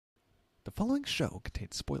The following show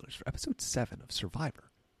contains spoilers for Episode 7 of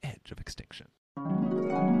Survivor, Edge of Extinction.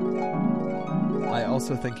 I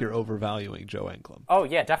also think you're overvaluing Joe Englund. Oh,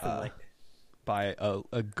 yeah, definitely. By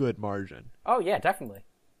a good margin. Oh, yeah, definitely.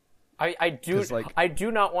 I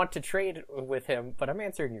do not want to trade with him, but I'm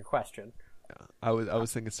answering your question. Yeah, I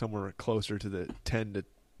was thinking somewhere closer to the 10 to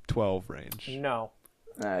 12 range. No.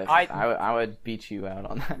 I would beat you out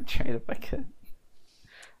on that trade if I could.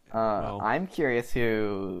 I'm curious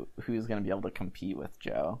who's going to be able to compete with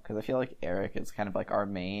Joe, because I feel like Eric is kind of like our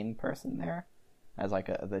main person there as like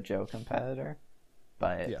the Joe competitor.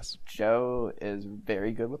 But yes. Joe is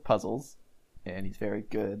very good with puzzles, and he's very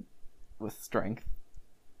good with strength.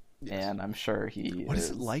 Yes. And I'm sure What is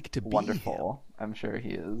it like to be wonderful. Him? I'm sure he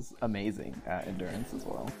is amazing at endurance as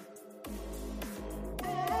well.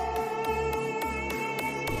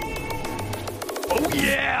 Oh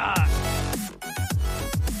yeah!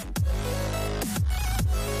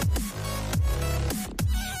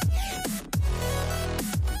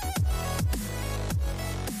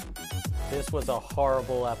 This was a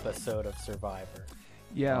horrible episode of Survivor.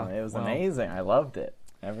 Yeah, it was amazing. I loved it,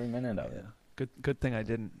 every minute of it. Good thing I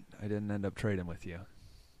didn't end up trading with you.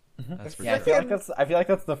 That's for yeah, sure. I feel like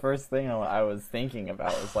that's the first thing I was thinking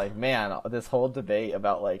about. It was like, man, this whole debate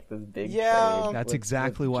about like this big trade. That's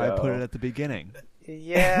exactly why Joe. I put it at the beginning.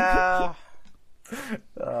 Yeah.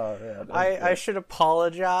 Oh man, I should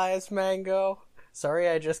apologize, Mango. Sorry,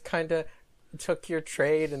 I just kind of took your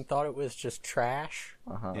trade and thought it was just trash.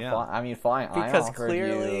 Yeah. I mean, fine. Because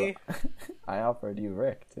clearly, I offered you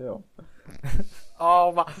Rick too.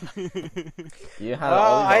 Oh my! You had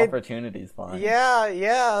all these opportunities, fine.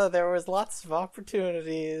 Yeah, there was lots of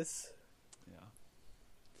opportunities. Yeah.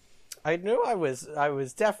 I knew I was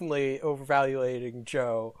definitely overvaluating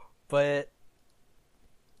Joe, but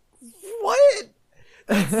what?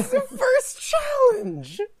 It's the first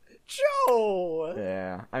challenge, Joe.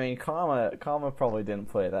 Yeah, I mean, Kama probably didn't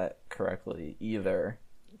play that correctly either.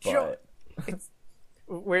 Joe,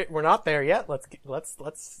 we're not there yet.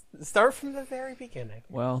 Let's start from the very beginning.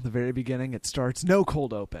 Well, the very beginning, it starts no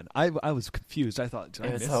cold open. I was confused. I thought, did I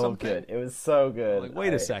miss something? Good. It was so good. Like,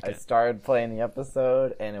 wait a second. I started playing the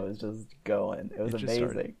episode and it was just going. It was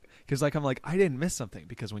amazing. Because I'm like, I didn't miss something,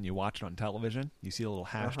 because when you watch it on television, you see a little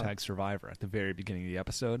hashtag Survivor at the very beginning of the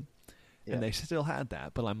episode, and they still had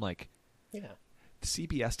that. But I'm like,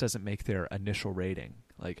 CBS doesn't make their initial rating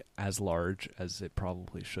like as large as it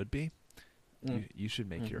probably should be. You should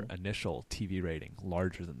make your initial TV rating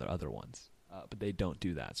larger than the other ones, but they don't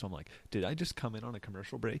do that. So I'm like, did I just come in on a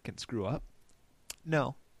commercial break and screw up?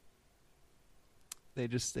 No. They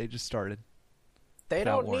just started. They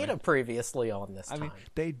don't need a previously on this time. I mean,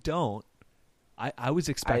 they don't. I was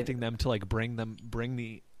expecting them to like bring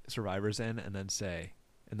the survivors in and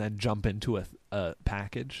then jump into a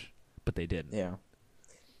package, but they didn't. Yeah.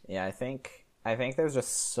 I think there's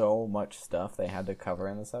just so much stuff they had to cover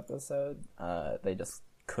in this episode. They just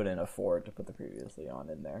couldn't afford to put the previously on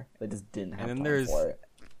in there. They just didn't have time for it.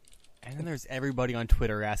 And then there's everybody on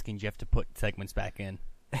Twitter asking Jeff to put segments back in.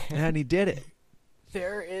 And he did it.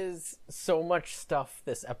 There is so much stuff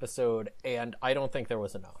this episode, and I don't think there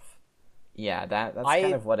was enough. Yeah, that's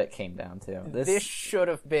kind of what it came down to. This should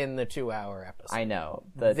have been the 2-hour episode. I know.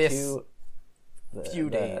 Few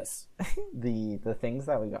days. The things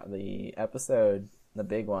that we got, the episode, the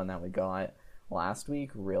big one that we got last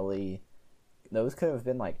week, really, those could have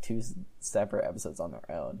been like 2 separate episodes on their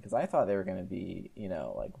own, because I thought they were going to be,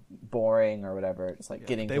 like boring or whatever, just like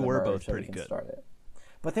getting to the merge both so pretty we can good. start it.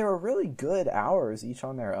 But they were really good hours each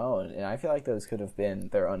on their own, and I feel like those could have been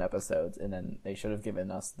their own episodes, and then they should have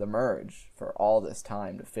given us the merge for all this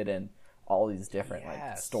time to fit in all these different like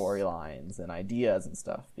storylines and ideas and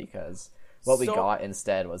stuff, because what we got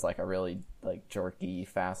instead was like a really like jerky,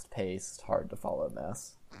 fast-paced, hard-to-follow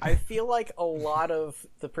mess. I feel like a lot of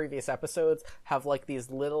the previous episodes have like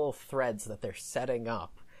these little threads that they're setting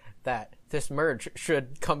up that this merge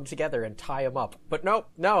should come together and tie them up. But none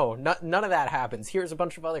of that happens. Here's a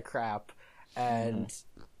bunch of other crap, and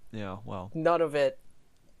none of it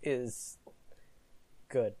is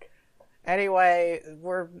good. Anyway,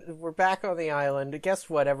 we're back on the island.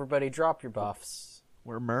 Guess what, everybody? Drop your buffs.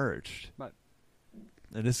 We're merged.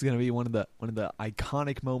 And this is going to be one of the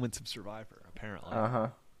iconic moments of Survivor,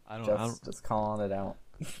 apparently. Just calling it out.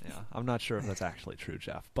 Yeah, I'm not sure if that's actually true,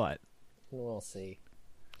 Jeff, but we'll see.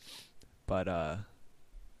 But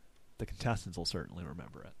the contestants will certainly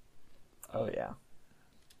remember it. Oh yeah.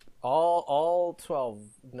 All 12.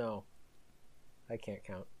 No, I can't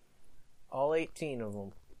count. All 18 of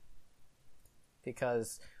them.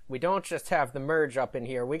 Because we don't just have the merge up in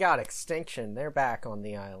here. We got Extinction. They're back on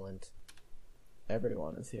the island.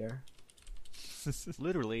 Everyone is here.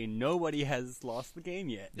 Literally, nobody has lost the game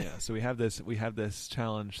yet. Yeah, so we have this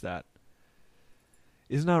challenge that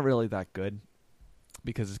is not really that good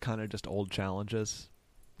because it's kind of just old challenges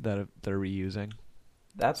that they're reusing.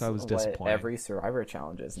 That's so I was what disappointed. every Survivor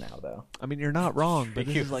challenge is now, though. I mean, you're not wrong, but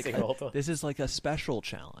Reusing this is like a special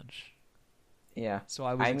challenge. Yeah. So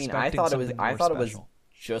I was. I expecting thought something more it was special.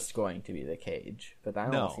 just going to be the cage, but that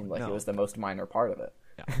No, almost seemed like no. it was the most minor part of it.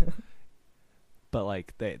 Yeah. But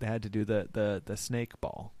like they had to do the snake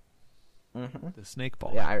ball. Mm-hmm. The snake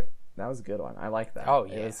ball. Yeah, that was a good one. I like that. Oh,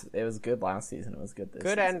 yeah. It was good last season. It was good this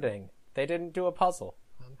Good season. ending. They didn't do a puzzle.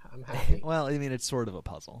 I'm happy. Well, I mean, it's sort of a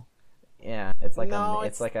puzzle. Yeah, it's like No,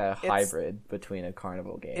 it's like a it's- hybrid between a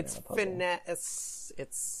carnival game It's and a puzzle. finesse.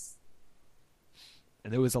 It's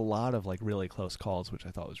And there was a lot of like really close calls, which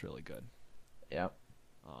I thought was really good. Yep.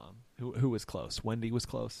 Who was close? Wendy was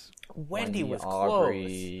close. Wendy was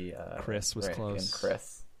Aubrey, Chris was Rick, close. and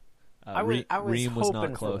Chris. I was Reem was hoping not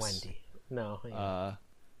for close. Wendy. No. Yeah.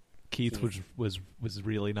 Keith was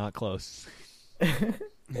really not close.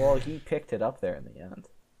 Well, he picked it up there in the end,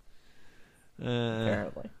 Uh,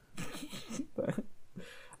 apparently.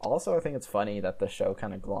 Also, I think it's funny that the show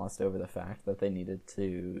kind of glossed over the fact that they needed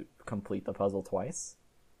to complete the puzzle twice.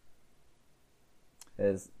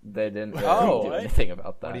 Is they didn't really do anything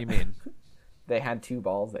about that. what do you mean? They had 2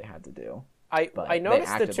 balls they had to do. I but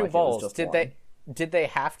noticed they the acted 2 like it was balls. just Did they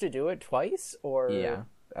have to do it twice or? Yeah,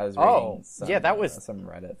 I was Oh, reading some, yeah, that was- some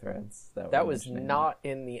Reddit threads That were was mentioning not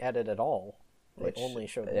in the edit at all. They which, only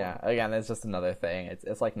showed yeah. one. Again, it's just another thing.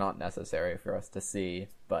 It's like not necessary for us to see,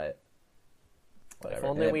 but whatever. If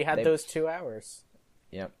only we had those 2 hours.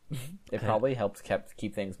 Yep. It probably helped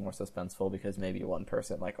keep things more suspenseful because maybe one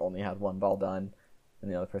person like only had 1 ball done and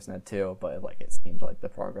the other person had 2, but like it seemed like the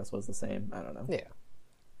progress was the same. I don't know. Yeah.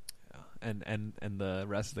 And the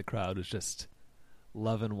rest of the crowd was just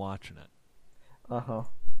loving watching it. Uh-huh.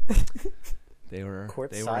 They were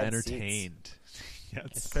Courtside entertained. Yes.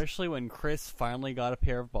 Especially when Chris finally got a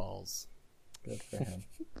pair of balls. Good for him.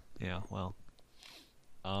 Yeah, well.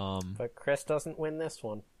 But Chris doesn't win this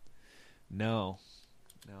one. No.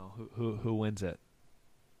 Who wins it?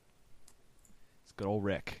 It's good old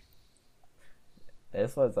Rick.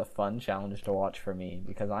 This was a fun challenge to watch for me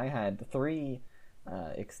because I had 3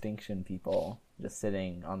 Extinction people just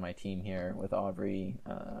sitting on my team here with Aubrey,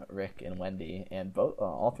 Rick, and Wendy, and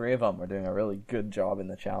all 3 of them were doing a really good job in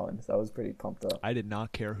the challenge. So I was pretty pumped up. I did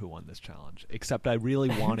not care who won this challenge, except I really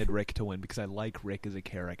wanted Rick to win because I like Rick as a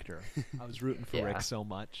character. I was rooting for Yeah. Rick so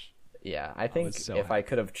much. Yeah, I think so if I happy.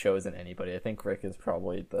 could have chosen anybody, I think Rick is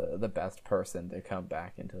probably the best person to come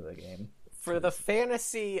back into the game. For the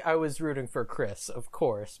fantasy, I was rooting for Chris, of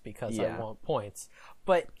course, because I Yeah. want points.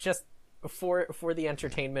 But just for the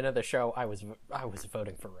entertainment of the show, I was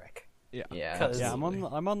voting for Rick. Yeah. Yeah, 'Cause- Yeah, absolutely.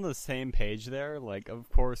 I'm on the same page there. Like, of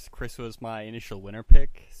course, Chris was my initial winner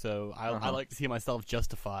pick, so I like to see myself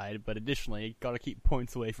justified. But additionally, got to keep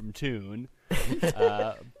points away from Toon.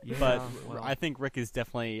 But well. I think Rick is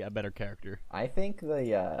definitely a better character. I think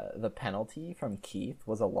the penalty from Keith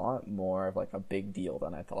was a lot more of like a big deal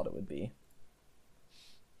than I thought it would be.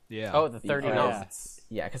 Yeah. Oh, the 30 Yeah. knots.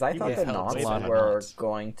 Yeah, because I thought guys the held knots way better were knots.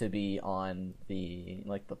 going to be on the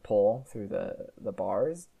pole through the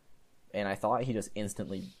bars, and I thought he just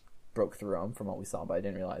instantly broke through them from what we saw, but I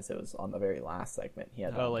didn't realize it was on the very last segment. He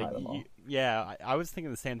had to Oh, untie like them all. yeah, I was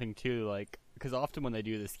thinking the same thing too. Like, because often when they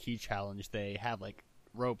do this key challenge, they have like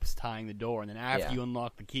ropes tying the door, and then after Yeah. you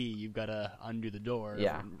unlock the key, you've got to undo the door.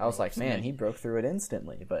 Yeah, and I was like, ropes, man, and he broke through it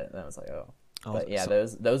instantly, but then I was like, oh. Oh, But yeah, so-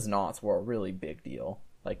 those knots were a really big deal.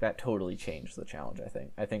 Like that totally changed the challenge.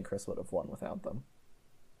 I think Chris would have won without them.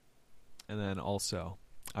 And then also,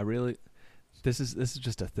 I really this is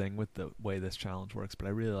just a thing with the way this challenge works, but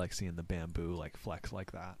I really like seeing the bamboo like flex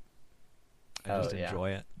like that. I Oh, just yeah.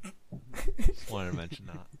 enjoy it. Just wanted to mention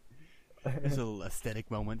that. There's a little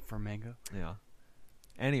aesthetic moment for Mango. Yeah.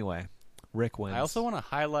 Anyway, Rick wins. I also want to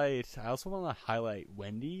highlight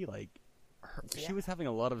Wendy. Like, she was having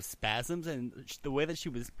a lot of spasms, and the way that she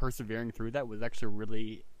was persevering through that was actually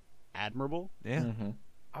really admirable. Yeah. Mm-hmm.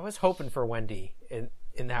 I was hoping for Wendy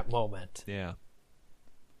in that moment. Yeah.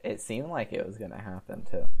 It seemed like it was going to happen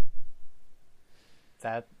too.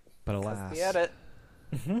 That But was alas, the edit.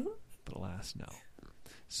 but alas, no.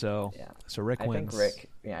 So, Yeah. so Rick I wins.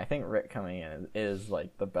 think Rick coming in is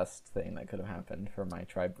like the best thing that could have happened for my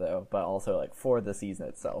tribe though, but also like for the season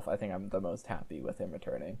itself, I think I'm the most happy with him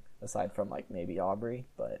returning aside from like maybe Aubrey,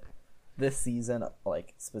 but this season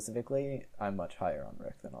like specifically, I'm much higher on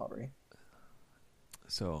Rick than Aubrey.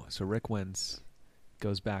 So Rick wins,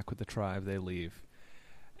 goes back with the tribe. They leave,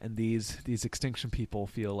 and these extinction people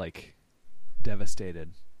feel like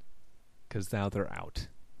devastated because now they're out.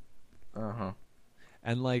 Uh-huh.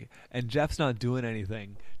 And Jeff's not doing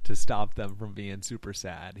anything to stop them from being super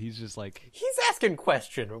sad. He's just like, he's asking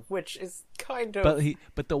question, which is kind of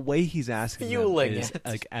but the way he's asking fueling them is it.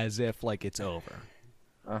 like as if like it's over.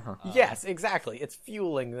 Uh-huh. yes, exactly. It's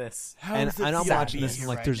fueling this. And I'm watching this and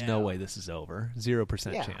like, right there's no now? way this is over.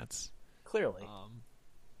 0% Yeah. chance. Clearly,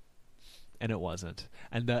 And it wasn't.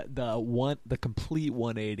 And the complete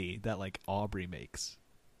 180 that like Aubrey makes,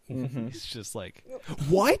 it's just like,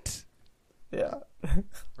 what? Yeah.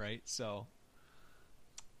 Right? So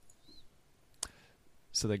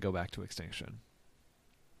they go back to extinction.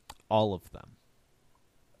 All of them.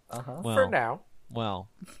 Uh-huh. Well, for now. Well,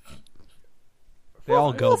 they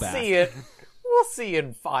all go we'll back. see it. We'll see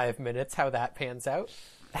in 5 minutes how that pans out.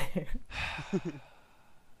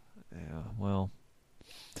 Yeah, well,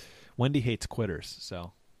 Wendy hates quitters,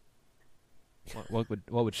 so what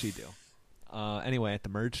would she do? Anyway, at the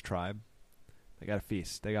Merge Tribe, they got a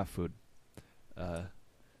feast. They got food.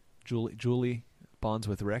 Julie bonds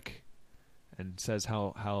with Rick and says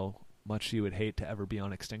how much she would hate to ever be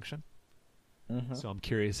on extinction. Mm-hmm. So I'm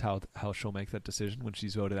curious how she'll make that decision when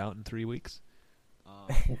she's voted out in 3 weeks.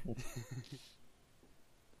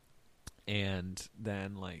 And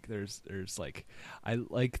then like there's like I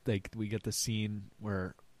like we get the scene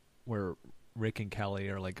where Rick and Kelly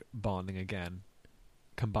are like bonding again,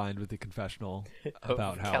 combined with the confessional Of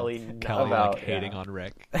about how Kelly about- like hating yeah. on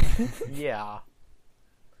Rick. Yeah.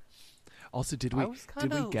 Also, I was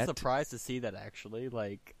kind of get surprised to see that actually,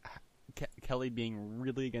 like Kelly being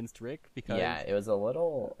really against Rick because Yeah, it was a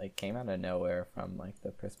little, like, came out of nowhere from, like,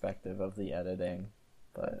 the perspective of the editing,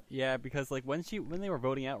 but... Yeah, because like when they were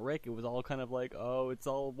voting out Rick, it was all kind of like, oh, it's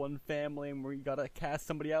all one family, and we gotta cast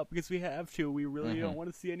somebody out because we have to. We really don't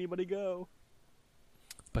want to see anybody go.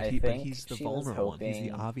 But I he's think the she was vulnerable one. He's the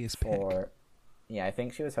hoping obvious for, pick. Yeah, I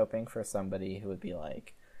think she was hoping for somebody who would be,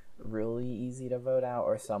 like, really easy to vote out,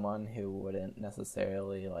 or someone who wouldn't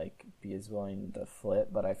necessarily, like, be as willing to flip,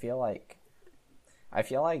 but I feel like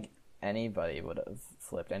anybody would have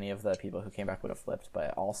flipped. Any of the people who came back would have flipped,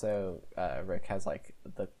 but also Rick has, like,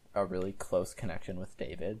 a really close connection with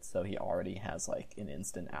David, so he already has, like, an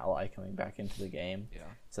instant ally coming back into the game. Yeah.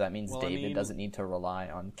 So that means Well, I David mean- doesn't need to rely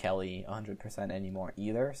on Kelly 100% anymore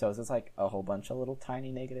either. So it's just, like, a whole bunch of little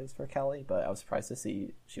tiny negatives for Kelly, but I was surprised to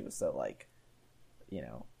see she was so, like, you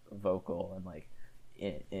know, vocal and, like,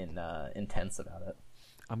 intense about it.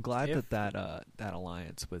 I'm glad that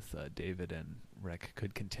alliance with David and Rick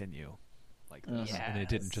could continue like this, and it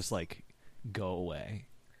didn't just like go away.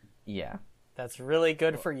 Yeah, That's really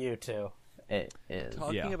good for you two. it is.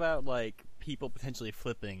 Talking about like people potentially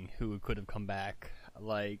flipping who could have come back,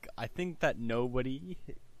 like I think that nobody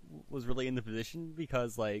was really in the position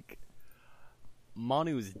because like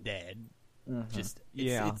Manu's dead. Just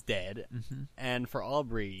it's dead. And for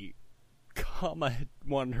Aubrey, Kama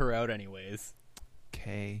wanted her out anyways.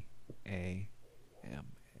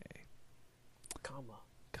 Kama,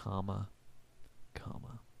 Comma.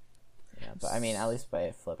 Yeah, but I mean, at least by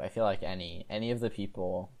a flip, I feel like any of the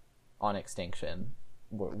people on Extinction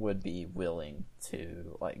would be willing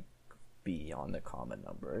to like be on the common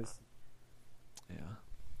numbers. Yeah.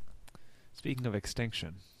 Speaking of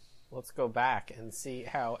extinction, Let's go back and see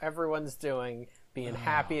how everyone's doing. Being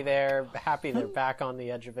happy they're back on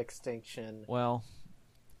the edge of extinction. well,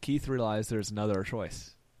 Keith realized there's another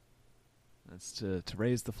choice. That's to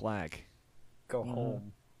raise the flag. Go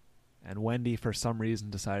home. And Wendy, for some reason,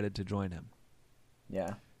 decided to join him.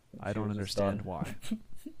 Yeah, I She don't was just understand done.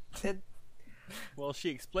 why. Well, she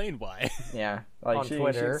explained why. Yeah, like On she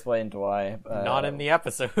Twitter. explained why. Not in the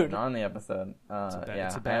episode. Not in the episode. Yeah,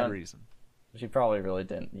 It's a I bad don't- reason. She probably really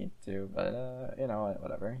didn't need to, but you know,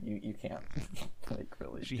 whatever. You can't like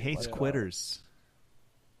really. She do hates much quitters.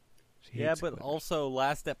 She Yeah, hates but quitters. also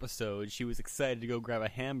last episode she was excited to go grab a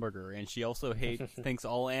hamburger, and she also thinks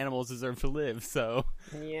all animals deserve to live. So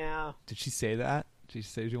Yeah. Did she say that? Did she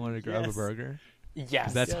say she wanted to grab a Yes. burger?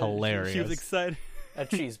 Yes. That's yeah, hilarious. She was excited. A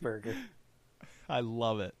cheeseburger. I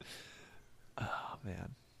love it. Oh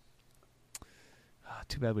man.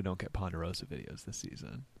 Too bad we don't get Ponderosa videos this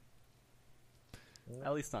season.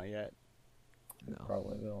 At least not yet. No.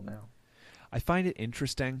 Probably will now. I find it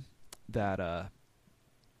interesting that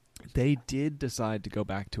they did decide to go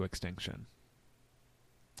back to extinction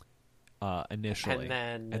initially,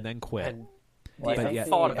 and then quit. And Well, But I think, yet-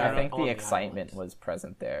 thought I about think it the on excitement island. was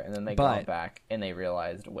present there, and then they But- got back and they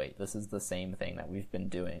realized, wait, this is the same thing that we've been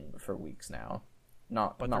doing for weeks now.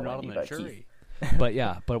 Not But not they're not Wendy, on the but jury. Keith.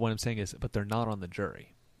 but what I'm saying is, but they're not on the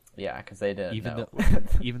jury, Yeah, because they didn't even know. though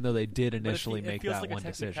even though they did But initially it make feels that like one a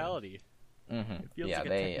decision. technicality. Mhm. feels Yeah, like a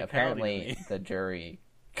they technicality apparently to me. the jury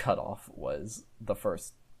cutoff was the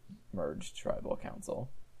first merged tribal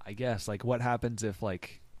council. I guess, like, what happens if,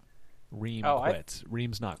 like, Reem Oh, quits?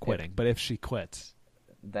 Reem's not quitting, but if she quits,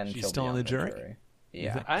 Then she's she'll still be on the jury?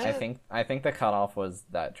 Yeah, think- I think the cutoff was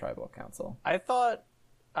that tribal council.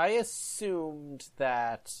 I assumed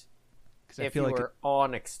that I if feel you like were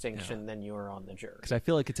on Extinction, then you were on the jury. because I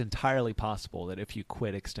feel like it's entirely possible that if you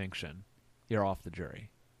quit Extinction, you're off the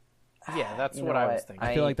jury. Yeah, that's You what know I was what? thinking.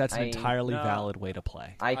 I feel like that's an I- entirely No. valid way to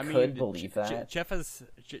play. I mean, could believe that.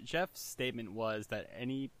 Jeff's statement was that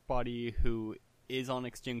anybody who is on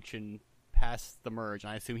Extinction past the merge,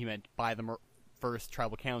 and I assume he meant by the first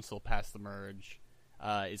tribal council past the merge,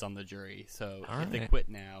 is on the jury. So if they Alright. quit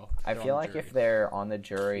now, I they're feel on the like jury. if they're on the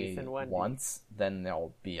jury Keith and Wendy. once, then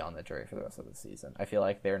they'll be on the jury for the rest of the season. I feel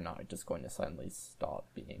like they're not just going to suddenly stop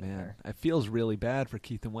being Man, there. it feels really bad for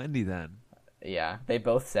Keith and Wendy then. Yeah, they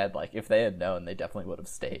both said, like, if they had known, they definitely would have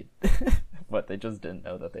stayed. But they just didn't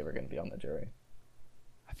know that they were going to be on the jury.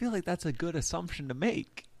 I feel like that's a good assumption to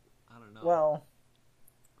make. I don't know. Well,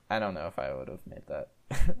 I don't know if I would have made that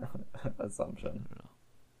assumption.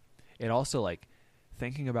 It also, like,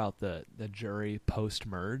 thinking about the jury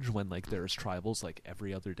post-merge when, like, there's tribals, like,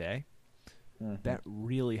 every other day, that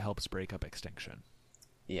really helps break up Extinction.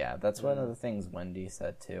 Yeah, that's one of the things Wendy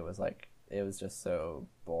said, too, was, like, it was just so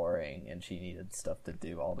boring and she needed stuff to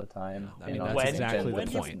do all the time. I mean, And on that's Extinction, exactly the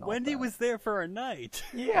there's point. not Wendy that. was there for a night.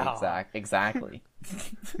 Yeah. Exactly.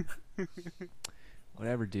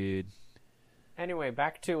 Whatever, dude. Anyway,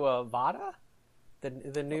 back to Vada, the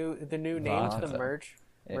new name to the Vada. merge.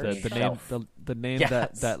 It The, was the name Shelf. the name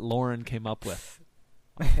Yes. that Lauren came up with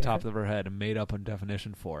off the top of her head and made up a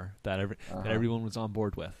definition for that everyone was on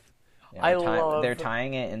board with. Yeah, they're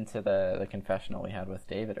tying it into the confessional we had with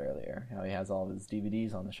David earlier. How he has all of his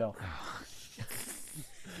DVDs on the shelf.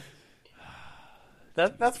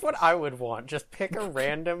 That's what I would want. Just pick a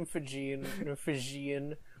random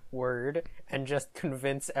Fijian word and just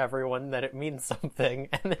convince everyone that it means something,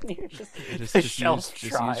 and then you just the Shelf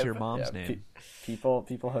tribe. use your mom's Yeah, name. People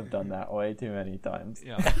have done that way too many times.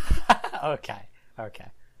 Yeah.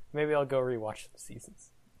 Okay. Maybe I'll go rewatch some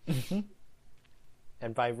seasons.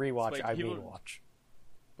 And by rewatch, Wait, I people- mean watch.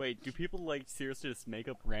 Wait, do people like seriously just make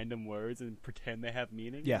up random words and pretend they have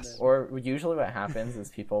meaning? Yes. And then- Or usually what happens is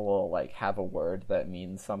people will like have a word that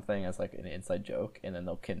means something as like an inside joke, and then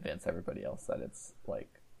they'll convince everybody else that it's like,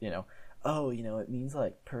 it means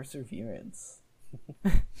like perseverance.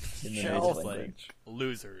 In the Shelf, native like language.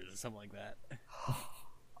 losers or something like that.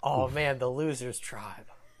 Oh man, the losers tribe.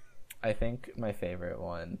 I think my favorite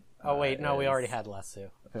one. Oh wait, no, we is- already had Lesu.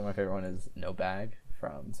 I think my favorite one is No Bag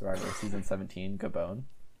from Survivor Season 17, Gabon.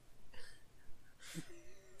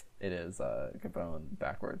 It is Gabon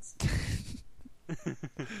backwards.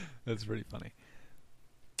 That's pretty funny.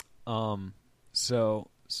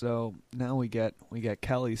 So now we get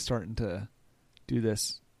Kelly starting to do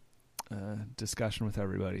this discussion with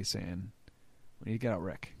everybody, saying, "We need to get out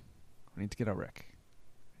Rick. We need to get out Rick.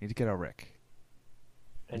 We need to get out Rick."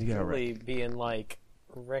 And Yeah, Julie being like,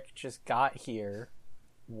 Rick just got here.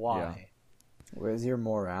 Why? Yeah. Where's your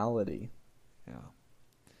morality? Yeah.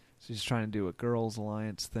 She's trying to do a girls'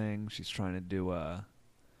 alliance thing. She's trying to do a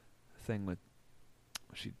thing with.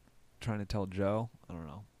 She trying to tell Joe. I don't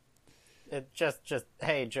know. It just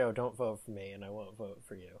hey Joe, don't vote for me, and I won't vote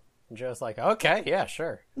for you. And Joe's like, okay, yeah,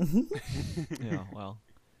 sure. Yeah. Well,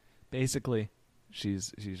 basically,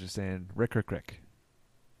 she's just saying Rick.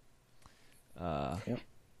 Yep.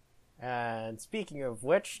 And speaking of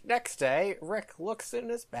which, next day, Rick looks in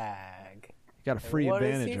his bag. You got a free And what does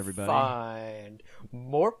advantage, he everybody. Find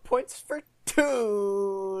more points for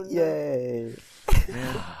Toon. Yay!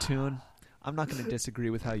 Man, Toon, I'm not going to disagree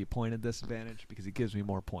with how you pointed this advantage because it gives me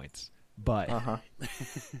more points. But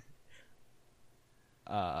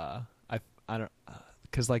I don't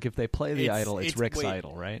because like if they play the idol, it's Rick's wait.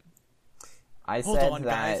 idol, right? I Hold said on,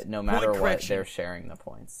 that guys. no Point matter what, correction. they're sharing the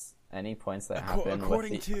points. Any points that happen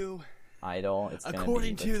according with the to idol, it's gonna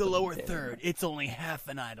according be to the Rick lower David. third, it's only half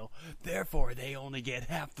an idol. Therefore, they only get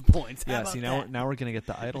half the points. How Yeah. about See that? now we're going to get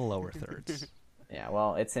the idol lower thirds. Yeah,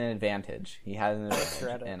 well, it's an advantage. He has an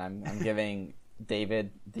advantage, and I'm giving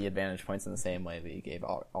David the advantage points in the same way that you gave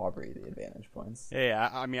Aubrey the advantage points. Yeah,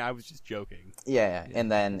 I mean, I was just joking. Yeah.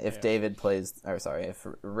 And then if if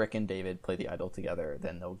Rick and David play the idol together,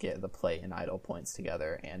 then they'll get the play and idol points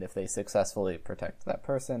together. And if they successfully protect that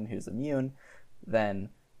person who's immune, then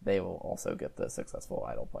they will also get the successful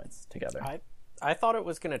idol points together. I thought it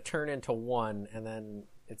was going to turn into one, and then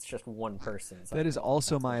it's just one person's. That is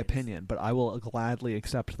also my opinion, but I will gladly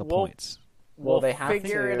accept the Well, points. Well, We'll they have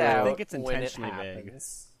figure to- it out I think it's when it intentionally vague.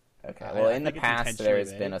 happens. Okay, well, in the think it's past, there's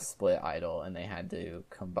intentionally been a vague. split idol, and they had to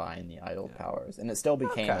combine the idol powers, and it still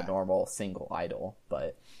became Okay. a normal single idol,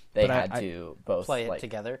 but they But had to both Play it like,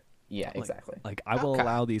 together. Yeah, exactly. Like, I will Okay.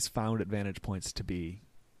 allow these found advantage points to be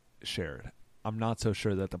shared. I'm not so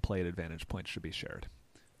sure that the played advantage points should be shared.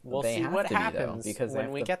 We'll They see have what to be, though, happens because they when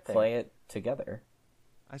have we to get there. play it together.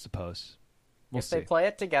 I suppose. We'll If see. they play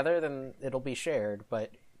it together, then it'll be shared.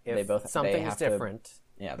 But if They something's have to- different,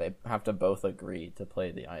 Yeah, they have to both agree to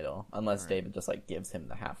play the idol, unless David just like gives him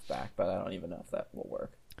the half back. But I don't even know if that will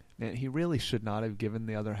work. Man, he really should not have given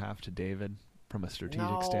the other half to David from a strategic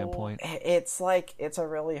No. standpoint. It's a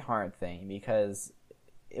really hard thing because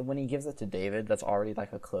when he gives it to David, that's already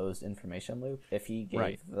like a closed information loop. If he gave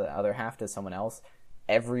Right. the other half to someone else,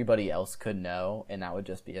 everybody else could know, and that would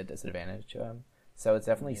just be a disadvantage to him. So it's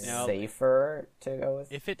definitely Now, safer to go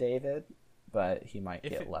with if it- David, but he might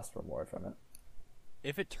if get it- less reward from it.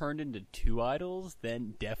 If it turned into 2 idols,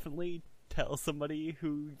 then definitely tell somebody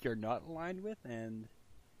who you're not aligned with, and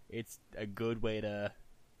it's a good way to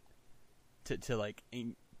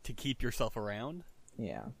keep yourself around.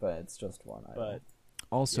 Yeah, but it's just one idol. But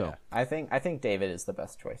Also, yeah. I think David is the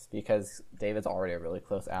best choice because David's already a really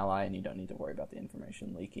close ally, and you don't need to worry about the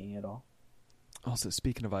information leaking at all.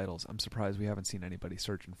 speaking of idols, I'm surprised we haven't seen anybody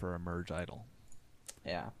searching for a merge idol.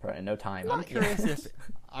 Yeah, probably no time. I'm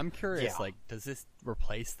curious Yeah. like, does this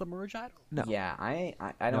replace the merge idol? No. Yeah, I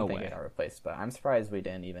don't No think way. it got replaced, but I'm surprised we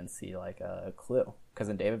didn't even see like a clue. Because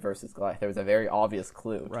in David versus Goliath, there was a very obvious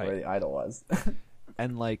clue to Right. where the idol was.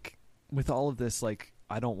 And like with all of this, like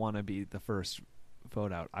I don't want to be the first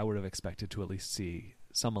vote out. I would have expected to at least see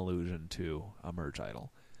some allusion to a merge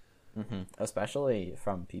idol. Especially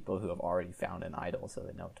from people who have already found an idol, so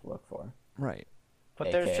they know what to look for. Right. but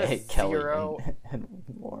AKA there's just Kelly zero. and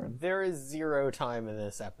Lauren. There is zero time in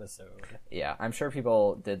this episode. Yeah, I'm sure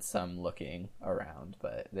people did some looking around,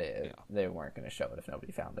 but they weren't going to show it if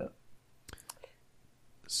nobody found it.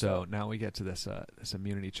 So now we get to this this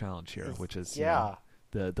immunity challenge here, which is Yeah.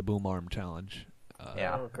 the boom arm challenge.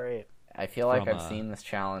 Yeah. Oh, great. I feel like From, I've seen this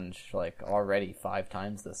challenge like already 5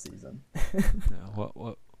 times this season.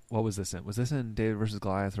 What was this in? Was this in David versus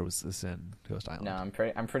Goliath, or was this in Ghost Island? No,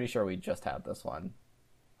 I'm pretty sure we just had this one.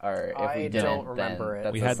 Or if I we didn't, don't remember then it.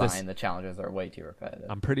 that's We a had this- sign the challenges are way too repetitive.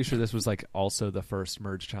 I'm pretty sure this was like also the first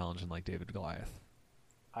merge challenge in like David Goliath.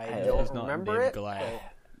 I It don't was not remember David it. Goliath.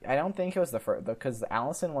 I don't think it was the first because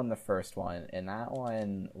Allison won the first one, and that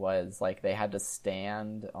one was like they had to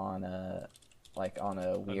stand on a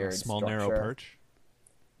weird a small structure. narrow perch.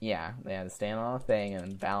 Yeah, they had to stand on a thing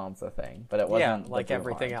and balance a thing, but it Yeah, wasn't like the boom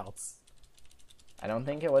everything arm. else. I don't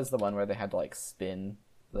think it was the one where they had to like spin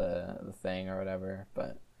the thing or whatever,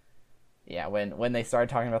 but yeah, when they started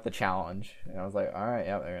talking about the challenge, and I was like, all right,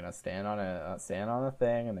 yeah, they're gonna stand on a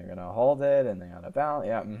thing, and they're gonna hold it, and they're gonna balance.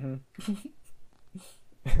 Yeah,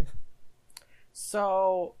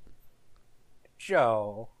 So,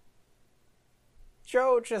 Joe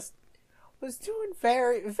just was doing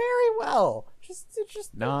very, very well. Just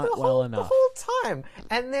Not the well whole, enough. the whole time,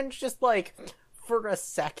 and then just like for a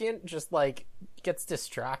second, just like gets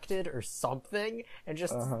distracted or something, and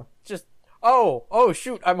just oh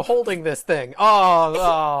shoot, I'm holding this thing.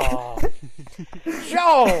 Oh,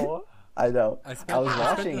 Joe. I know. I I spent- was I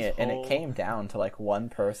spent watching this it, and whole- it came down to like one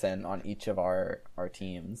person on each of our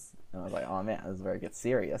teams, and I was like, oh man, this is where it gets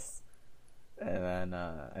serious. And then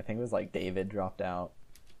I think it was like David dropped out,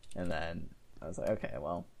 and then I was like, okay,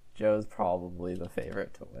 well, Joe's probably the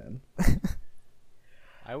favorite to win.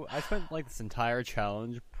 I spent like this entire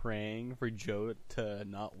challenge praying for Joe to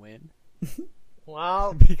not win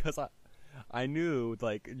Well, because I knew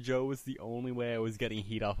like Joe was the only way I was getting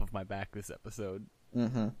heat off of my back this episode.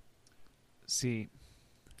 Mm-hmm. See,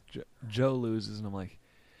 Joe loses, and I'm like,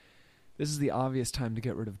 this is the obvious time to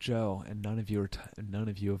get rid of Joe, and none of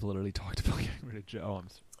you have literally talked about getting rid of Joe.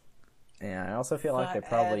 Yeah, I also feel like they But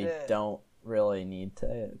probably edit. don't really need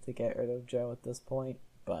to get rid of Joe at this point,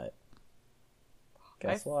 but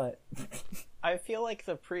guess what? I feel like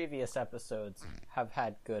the previous episodes have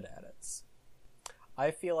had good edits.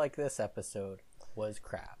 I feel like this episode was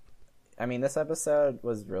crap. I mean, this episode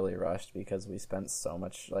was really rushed because we spent so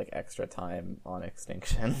much like extra time on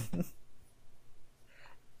Extinction.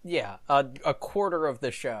 Yeah, a quarter of the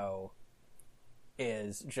show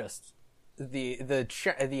is just the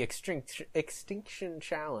extinction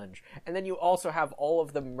challenge, and then you also have all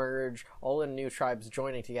of the merge, all the new tribes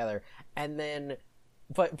joining together, and then,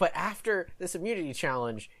 but after this immunity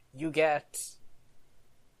challenge, you get,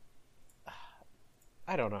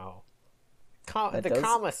 I don't know, That the does-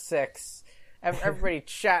 comma 6, everybody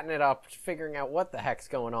chatting it up, figuring out what the heck's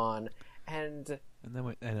going on, and And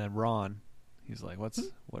then Ron, He's like, what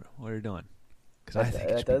are you doing? Because I think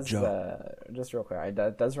it should does, be Joe. Just real quick,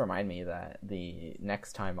 that does remind me that the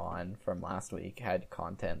Next Time On from last week had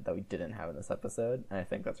content that we didn't have in this episode, and I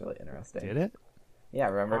think that's really interesting. Did it? Yeah,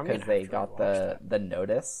 remember, I'm gonna because they have to got rewatch the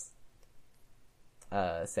notice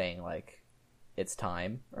saying, like, it's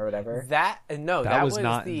time, or whatever. That was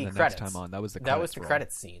not the in the credits. Next Time On. That was the That was credits the roll.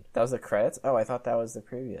 credits scene. That was the credits? Oh, I thought that was the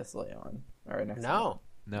previously on. Or next Time On.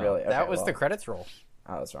 No, No. Really? that Okay, was well, the credits roll.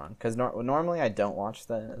 I was wrong. Because normally I don't watch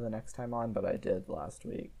the Next Time On, but I did last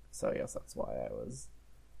week. So I guess that's why I was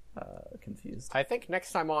confused. I think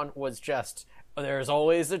Next Time On was just there's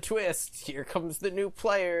always a twist. Here comes the new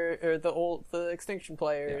player or the extinction Yeah,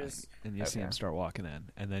 players. and you see Okay. him start walking in,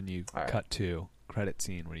 and then you All right. cut to credit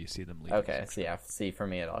scene where you see them leave. Okay, so yeah, see, for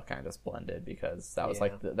me it all kind of just blended because that was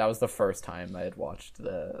Yeah. that was the first time I had watched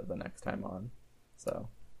the Next Time On. So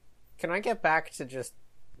Can I get back to just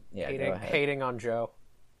yeah, go ahead. hating on Joe?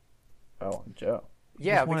 Oh, Joe.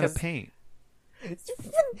 Yeah, Just wanted because to paint.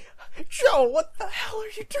 Joe, what the hell are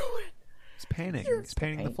you doing? He's painting. He's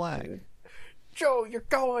painting the flag. Dude. Joe, you're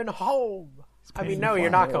going home. I mean, painting no, the you're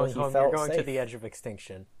flag. not going He home. You're felt going to safe. the edge of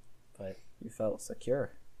extinction. But You felt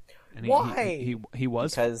secure And Why? He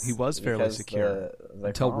was because fairly because secure the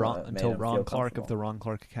until comma made him Ron feel Clark of the comfortable. Ron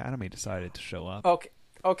Clark Academy decided to show up.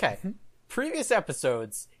 okay. Previous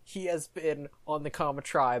episodes, he has been on the Kama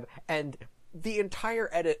Tribe, and the entire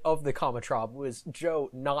edit of the Kama Tribe was Joe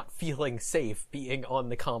not feeling safe being on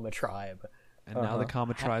the Kama Tribe. And now the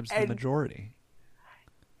Kama Tribe's the And- majority.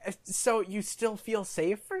 So you still feel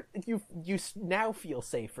safe? You now feel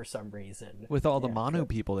safe for some reason. With all the Yeah, Manu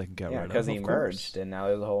people they can get Yeah, rid of. because he of merged, course. and now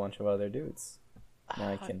there's a whole bunch of other dudes.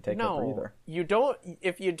 Now he can take a No, breather. you don't.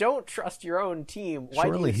 If you don't trust your own team, why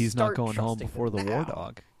Surely do you he's not start going home trusting before the them War now?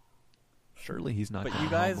 Dog. Surely he's not But going you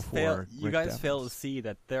home guys before Rick fail to Devens. see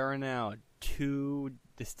that there are now two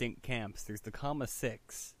distinct camps. There's the Kama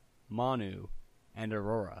 6, Manu, and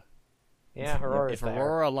Aurora. Yeah, Aurora's If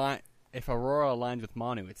there. If Aurora aligns with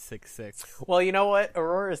Manu, it's 6-6. Well, you know what?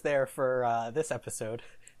 Aurora's there for this episode.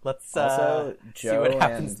 Let's Also, see Joe what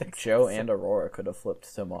happens and next Joe episode. and Aurora could have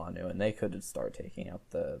flipped to Manu, and they could start taking out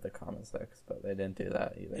the Kama 6, but they didn't do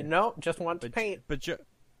that either. No, just want to But paint.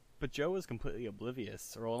 But Joe was completely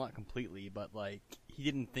oblivious, or well, not completely, but like he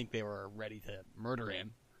didn't think they were ready to murder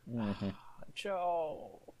him. Mm-hmm.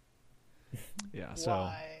 Joe, Yeah, so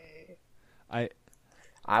why?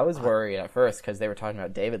 I was worried at first because they were talking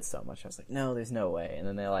about David so much. I was like, no, there's no way. And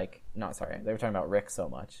then they they were talking about Rick so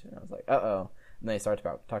much, and I was like, uh-oh. And they started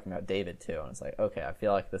talking about David too, and I was like, okay, I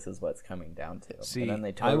feel like this is what it's coming down to. See, and then they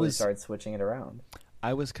I totally was- started switching it around.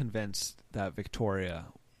 I was convinced that Victoria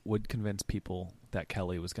would convince people that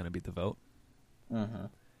Kelly was going to be the vote. Mm-hmm.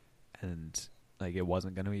 And like it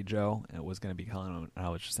wasn't going to be Joe, and it was going to be Colin. And I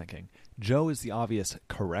was just thinking, Joe is the obvious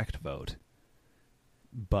correct vote,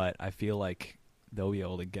 but I feel like they'll be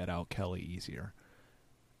able to get out Kelly easier.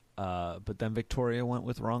 But then Victoria went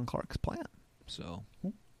with Ron Clark's plan, so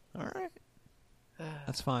all right,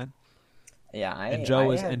 that's fine. Yeah, And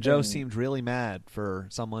Joe seemed really mad for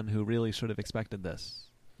someone who really should have expected this.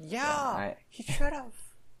 Yeah, he should have.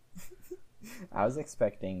 I was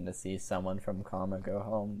expecting to see someone from Kama go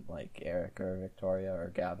home, like Eric or Victoria or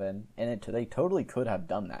Gavin, and they totally could have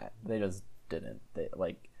done that. They just didn't.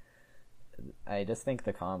 I just think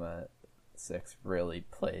the Kama 6 really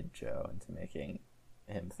played Joe into making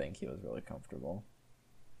him think he was really comfortable.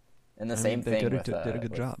 And the same they thing did, with, did a good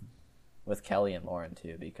with, job. with Kelly and Lauren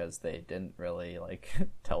too, because they didn't really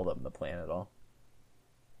tell them the plan at all.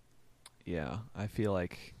 Yeah, I feel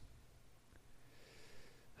like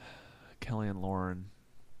Kelly and Lauren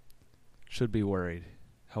should be worried.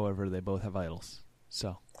 However, they both have idols.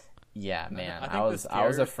 So Yeah, man, think I was the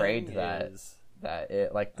scary afraid thing that is-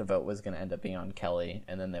 it the vote was going to end up being on Kelly,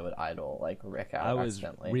 and then they would idol Rick out I was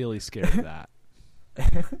accidentally. really scared of that.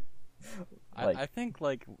 I think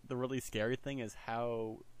the really scary thing is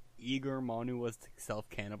how eager Manu was to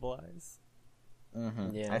self-cannibalize.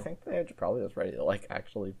 Mm-hmm. Yeah. I think they're probably just ready to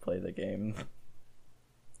actually play the game.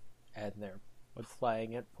 And they're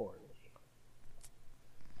playing it poorly.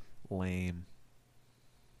 Lame.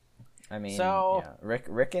 I mean, So- yeah,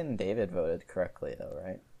 Rick and David voted correctly though,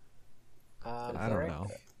 right? I don't Rick, know.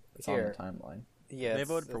 It's on Here. the timeline. Yeah, They it's-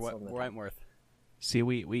 voted for it's on the- Wentworth. See,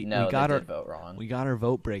 we No, got they our did vote wrong. we got our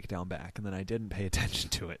vote breakdown back, and then I didn't pay attention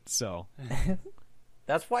to it. So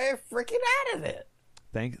That's why I freaking added it.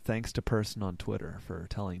 thanks to person on Twitter for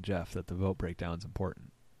telling Jeff that the vote breakdown's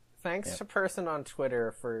important. Thanks to person on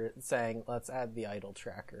Twitter for saying, let's add the idol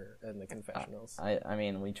tracker in the confessionals. I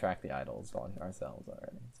mean, we track the idols on ourselves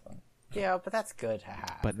already. It's fine. Yeah, but that's good to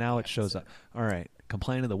have. But now it shows up. All right,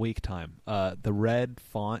 complaint of the week time. The red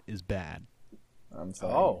font is bad. I'm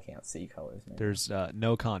sorry, Oh. you can't see colors, man. There's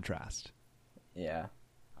no contrast. Yeah.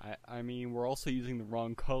 I mean, we're also using the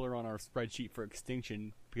wrong color on our spreadsheet for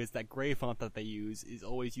extinction because that gray font that they use is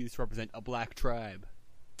always used to represent a black tribe.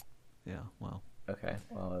 Yeah, well. Okay,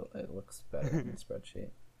 well, it looks better on the spreadsheet.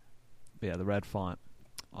 But yeah, the red font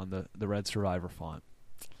on the red Survivor font.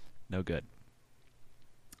 No good.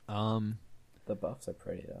 The buffs are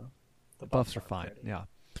pretty, though. The buffs are fine, yeah.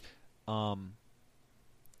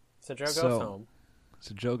 So Joe goes home.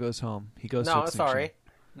 So Joe goes home. He goes to No, extinction. sorry.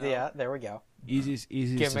 Yeah, there we go. Easiest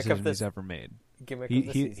Gimmick decision of the- he's ever made. Gimmick He, of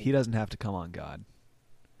the he, season. he doesn't have to come on God.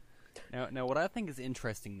 Now, what I think is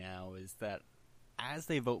interesting now is that as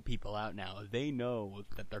they vote people out now, they know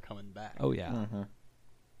that they're coming back. Oh, yeah. Mm-hmm.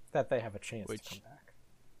 That they have a chance to come back.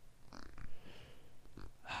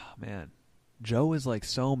 Oh, man. Joe is like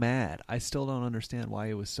so mad. I still don't understand why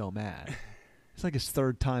he was so mad. It's like his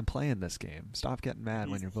third time playing this game. Stop getting mad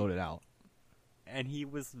when you're voted out. And he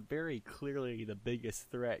was very clearly the biggest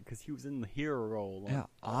threat because he was in the hero role. On Yeah,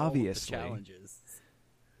 all of obviously. the challenges.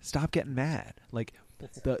 Stop getting mad. Like,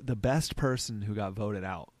 the best person who got voted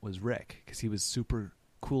out was Rick because he was super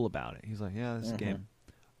cool about it. He's like, yeah, this is a game.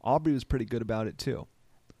 Aubrey was pretty good about it too.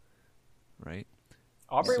 Right?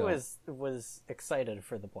 Aubrey So- was excited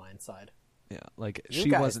for the blind side. Yeah, like You she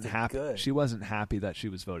guys wasn't did happy. good. She wasn't happy that she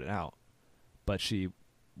was voted out, but she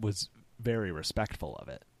was very respectful of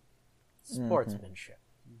it. Sportsmanship.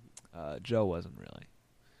 Joe wasn't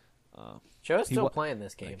really. Joe's He still wa- playing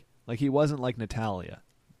this game. Like he wasn't like Natalia,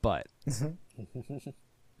 but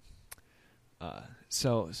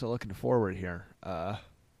so looking forward here,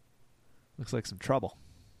 looks like some trouble.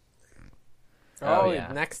 Oh,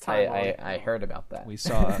 yeah. next time I heard about that. We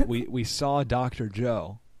saw we saw Dr.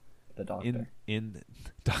 Joe the doctor. in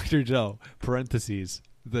Dr. Joe parentheses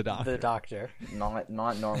the doctor. the doctor. Not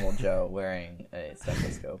normal Joe wearing a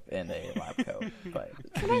stethoscope and a lab coat, but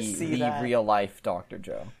I see the that? real life Dr.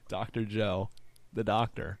 Joe. Dr. Joe, the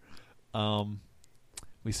doctor.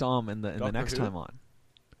 We saw him in the Doctor next Who? time on.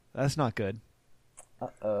 That's not good.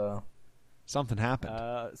 Something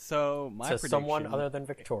happened. So my To prediction, someone other than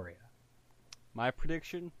Victoria. my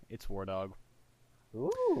prediction, it's War Dog.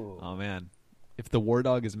 Ooh. Oh man, if the War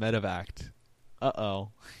Dog is medevaced,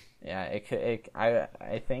 Yeah, it could.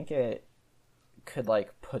 I think it could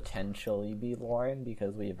like potentially be Lauren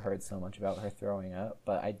because we've heard so much about her throwing up,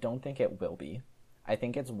 but I don't think it will be. I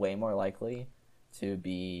think it's way more likely to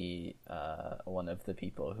be one of the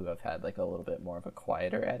people who have had like a little bit more of a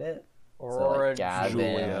quieter edit. Aurora, like Gavin,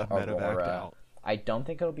 Julia, medevaced Aurora. out. I don't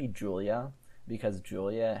think it'll be Julia because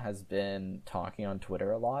Julia has been talking on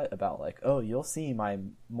Twitter a lot about like, oh, you'll see my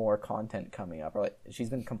more content coming up, or like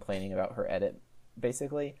she's been complaining about her edit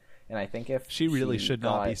basically. And I think if she really should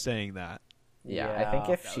not got- be saying that. Yeah, Yeah, I think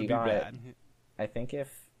if that she would be got, bad. I think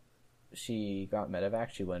if she got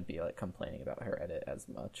medevac, she wouldn't be like complaining about her edit as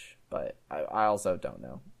much. But I also don't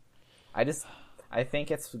know. I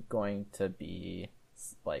think it's going to be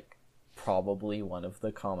like probably one of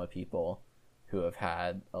the comma people who have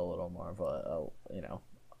had a little more of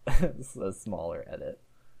a smaller edit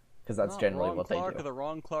because that's Not generally Ron what Clark they of do. the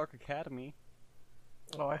Ron Clark Academy.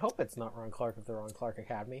 Oh, I hope it's not Ron Clark of the Ron Clark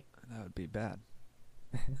Academy. That would be bad.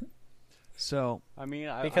 So I mean,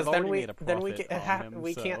 Because I've then already we made a then we profit can, on him,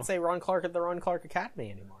 we so- can't say Ron Clark at the Ron Clark Academy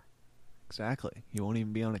anymore. exactly, he won't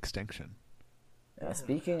even be on extinction.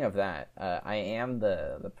 Speaking of that, I am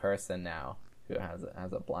the person now who has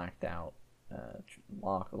a blacked out,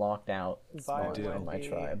 locked out smart Bio in my ID.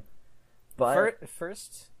 tribe. But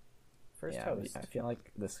First yeah, host. I feel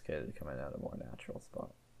like this could come in at a more natural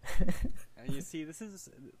spot. And you see, this is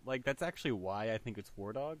like that's actually why I think it's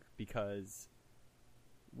War Dog, because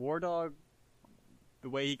War Dog, the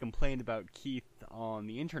way he complained about Keith on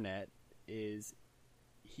the internet is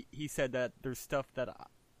he said that there's stuff that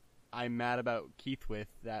I'm mad about Keith with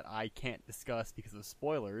that I can't discuss because of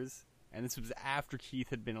spoilers, and this was after Keith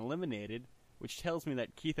had been eliminated, which tells me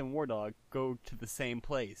that Keith and War Dog go to the same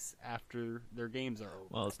place after their games are over.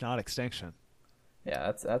 Well, it's not extinction. Yeah,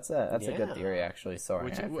 that's a Yeah. good theory actually. Sorry,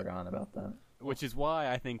 Which- I forgot about that. Which is why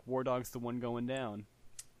I think War Dog's the one going down,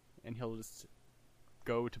 and he'll just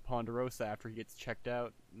go to Ponderosa after he gets checked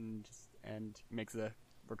out and makes a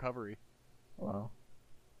recovery. Well,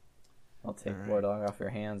 I'll take All right. War Dog off your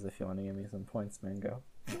hands if you want to give me some points, Mango.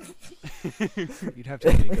 You'd have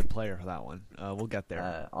to be a good player for that one. We'll get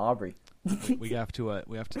there. Aubrey. we have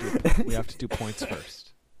to do points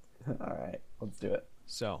first. All right, let's do it.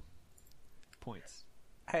 So, points.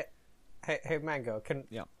 Hey, Mango,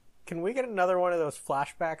 Yeah. can we get another one of those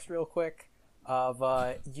flashbacks real quick of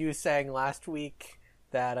you saying last week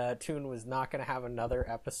that Toon was not going to have another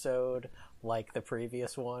episode like the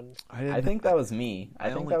previous one. I think that was me. I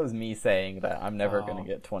think that was me saying that I'm never going to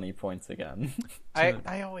get 20 points again.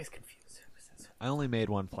 I always confuse. I only made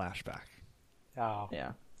one flashback. Oh.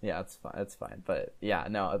 Yeah, it's fine. But yeah,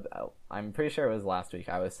 no, I'm pretty sure it was last week.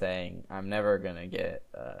 I was saying I'm never going to get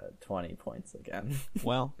 20 points again.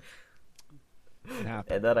 Well, it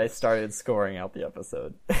happened. And then I started scoring out the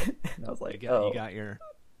episode. And I was like, you got your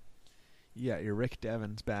Rick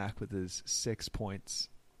Devens back with his 6 points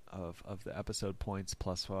of the episode points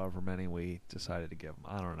plus however many we decided to give him.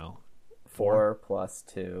 I don't know. 4 plus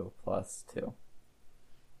 2 plus 2.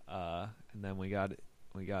 And then we got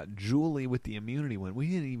Julie with the immunity win. We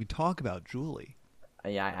didn't even talk about Julie.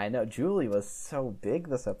 Yeah, I know. Julie was so big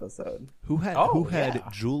this episode. Who had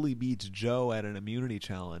Julie beats Joe at an immunity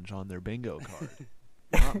challenge on their bingo card?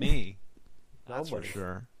 Not me. That's for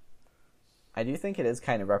sure. I do think it is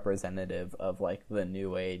kind of representative of like the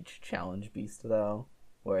new age challenge beast though,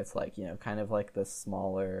 where it's like, you know, kind of like the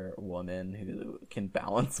smaller woman who can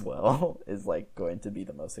balance well is like going to be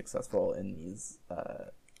the most successful in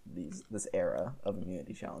this era of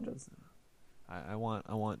immunity challenges. I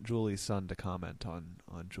want Julie's son to comment on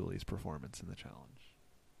Julie's performance in the challenge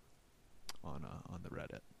on the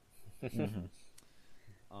Reddit.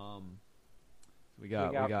 We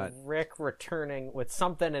got Rick returning with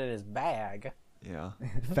something in his bag. Yeah,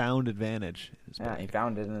 found advantage in his bag. Yeah, he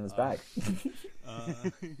found it in his bag.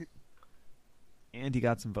 And he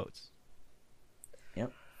got some votes.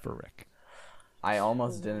 Yep, for Rick. I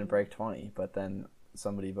almost didn't break 20, but then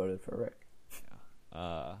somebody voted for Rick.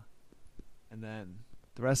 Yeah. And then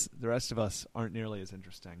the rest of us aren't nearly as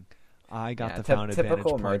interesting. I got the found advantage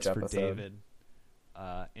points for David,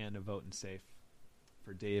 and a vote and safe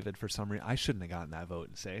for David for some reason. I shouldn't have gotten that vote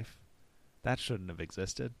and safe. That shouldn't have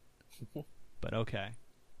existed. But okay.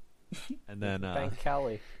 And then thank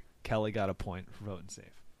Kelly. Kelly got a point for vote and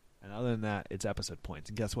safe. And other than that, it's episode points.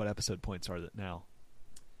 And guess what episode points are now?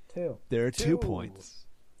 2. There are 2 points.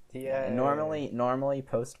 Yeah. Normally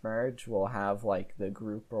post merge we'll have like the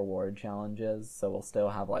group reward challenges, so we'll still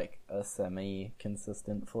have like a semi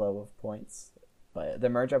consistent flow of points. But the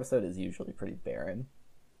merge episode is usually pretty barren.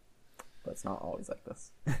 But it's not always like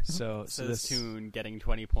this. So this Toon getting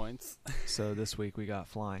 20 points. So this week we got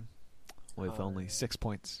Flying with only 6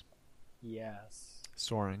 points. Yes.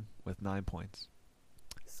 Soaring with 9 points.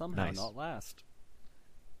 Somehow not last.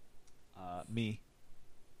 Me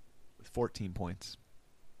with 14 points.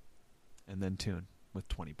 And then Toon with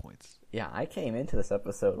 20 points. Yeah, I came into this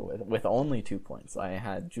episode with only 2 points. I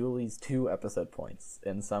had Julie's 2 episode points,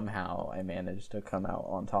 and somehow I managed to come out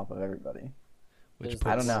on top of everybody.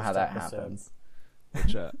 I don't know how that happens.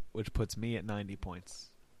 Which puts me at 90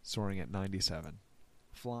 points, Soaring at 97,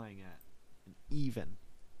 Flying at an even,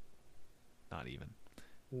 not even,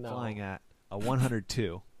 no. Flying at a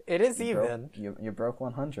 102. It is even. You broke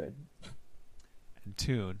 100. And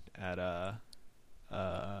Toon at a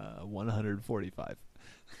 145.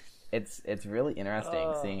 It's really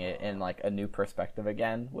interesting seeing it in like a new perspective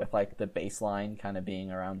again, with like the baseline kind of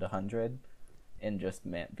being around 100, and just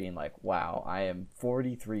being like, wow, I am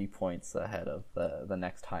 43 points ahead of the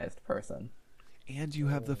next highest person. And you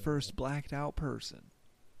have the first blacked out person.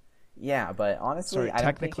 Yeah, but honestly, sorry,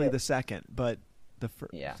 technically the second, but the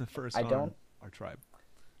first on our tribe.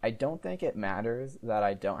 I don't think it matters that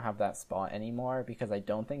I don't have that spot anymore, because I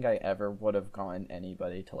don't think I ever would have gotten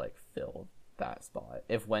anybody to like fill that spot.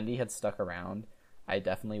 If Wendy had stuck around, I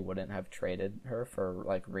definitely wouldn't have traded her for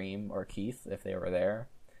like Reem or Keith if they were there.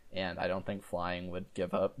 And I don't think Flying would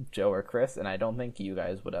give up Joe or Chris, and I don't think you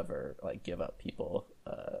guys would ever like give up people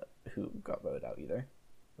who got voted out either.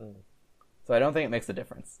 So I don't think it makes a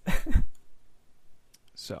difference.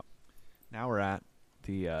 So now we're at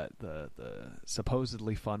the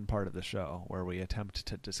supposedly fun part of the show where we attempt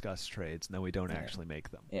to discuss trades and then we don't actually make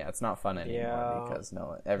them. Yeah, it's not fun anymore because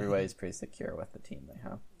everybody's pretty secure with the team they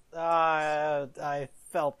have. I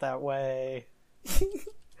felt that way.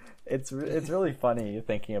 It's really funny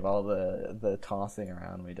thinking of all the tossing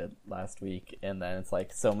around we did last week, and then it's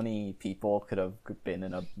like so many people could have been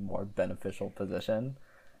in a more beneficial position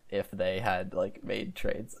if they had like made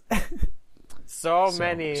trades. So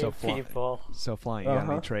many people. So Flying, you got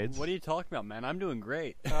any trades? What are you talking about, man? I'm doing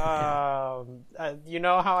great. You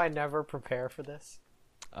know how I never prepare for this?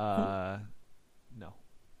 No.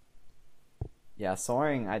 Yeah,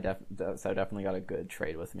 Soaring, I definitely got a good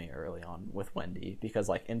trade with me early on with Wendy, because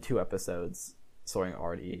like in 2 episodes, Soaring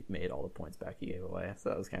already made all the points back he gave away. So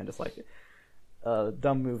that was kind of just like a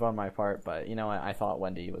dumb move on my part, but you know what? I thought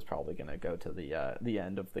Wendy was probably going to go to the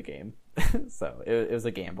end of the game. So it was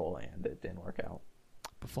a gamble, and it didn't work out.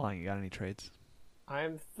 But Flying, you got any trades?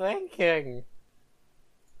 I'm thinking.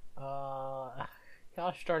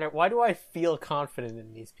 Gosh darn it! Why do I feel confident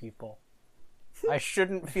in these people? I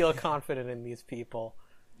shouldn't feel confident in these people.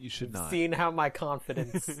 You should not. Seeing how my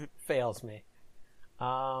confidence fails me.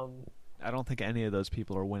 I don't think any of those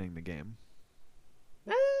people are winning the game.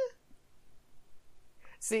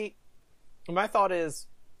 See, my thought is,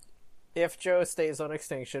 if Joe stays on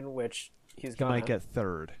Extinction, which He gonna, might get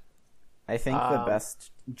third. I think the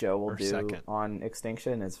best Joe will do second. on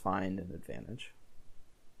Extinction is find an advantage.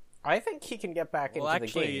 I think he can get back into the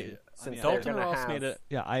game since they're Dalton going to Ross have made it.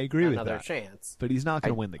 Yeah, I agree with another that. chance. But he's not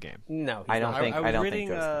going to win the game. No, he's I don't not. think. I was I don't reading.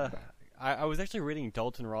 think Joe's coming back. I was actually reading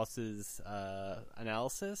Dalton Ross's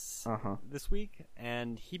analysis this week,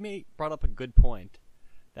 and he brought up a good point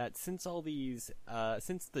that since all these,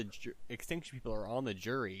 since the Extinction people are on the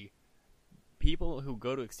jury, people who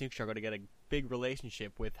go to Extinction are going to get a big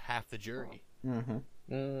relationship with half the jury.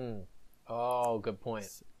 Oh, good point.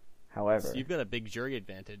 However, So you've got a big jury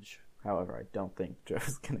advantage. However, I don't think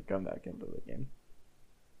Joe's going to come back into the game.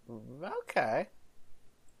 Okay.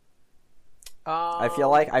 I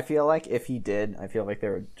feel like if he did, I feel like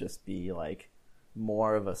there would just be like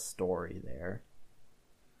more of a story there.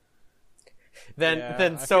 Then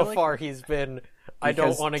I so feel far he's been. I don't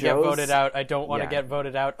Because want to get Joe's- voted out. I don't want to yeah. get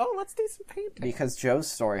voted out. Oh, let's do some painting. Because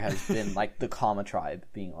Joe's story has been like the Kama tribe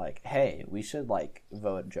being like, "Hey, we should like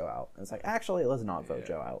vote Joe out." And it's like, actually, let's not vote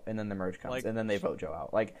Joe out. And then the merge comes, Like- and then they vote Joe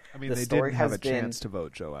out. Like, I mean, the they story didn't have has a been, chance to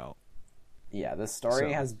vote Joe out. yeah, the story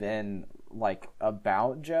So- has been like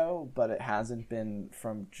about Joe, but it hasn't been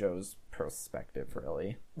from Joe's perspective,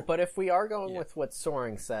 really. But if we are going with what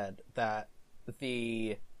Soaring said, that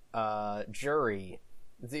the jury,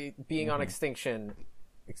 the being on Extinction,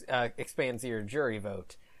 expands your jury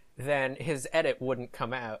vote, then his edit wouldn't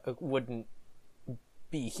come out, wouldn't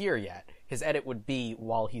be here yet. His edit would be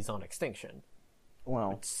while he's on Extinction,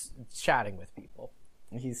 Well, chatting with people.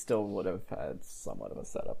 he still would have had somewhat of a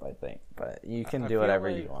setup, I think. But you can I do feel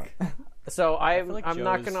whatever like- you want. So I'm feel like I'm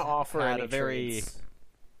not Joe's going to offer had any a very- trades.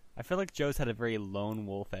 I feel like Joe's had a very lone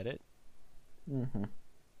wolf edit. I'm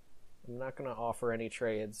not going to offer any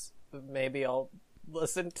trades. Maybe I'll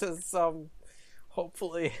listen to some.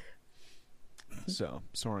 Hopefully. So,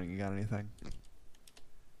 Soaring, you got anything?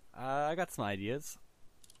 I got some ideas.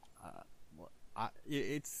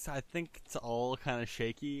 I think it's all kind of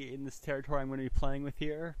shaky in this territory I'm going to be playing with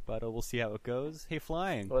here, but we'll see how it goes. Hey,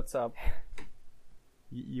 Flying, What's up?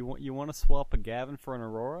 you want to swap a Gavin for an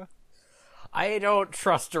Aurora? I don't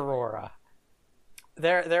trust Aurora.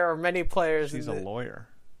 There are many players. She's a lawyer.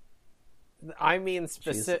 I mean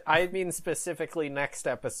specifically next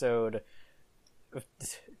episode,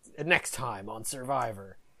 next time on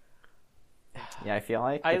Survivor. Yeah, I feel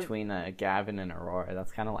like I- between Gavin and Aurora,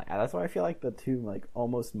 that's kind of like that's what I feel like the two like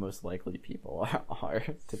almost most likely people are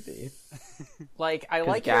to be. Like I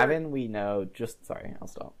Because like Gavin, we know. Just sorry, I'll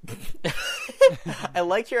stop. I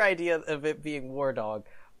like your idea of it being War Dog,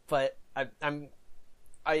 but I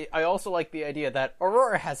also like the idea that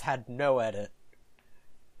Aurora has had no edit,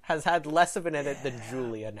 has had less of an edit than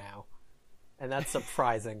Julia now, and that's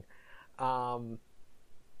surprising.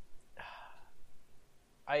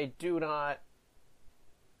 I do not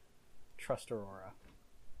trust Aurora.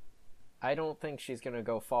 I don't think she's gonna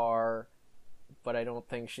go far, but I don't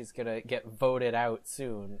think she's gonna get voted out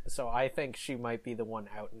soon. So I think she might be the one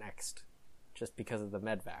out next, just because of the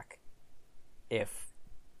medvac. If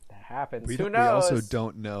that happens, who We knows? also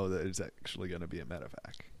don't know that it's actually going to be a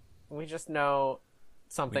medevac. We just know We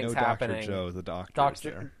something's know happening. Dr. Joe, the doctor, is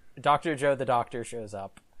there. Dr. Joe, the doctor, shows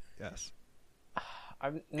up. Yes.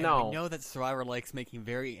 And No. we know that Survivor likes making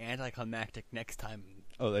very anticlimactic next time.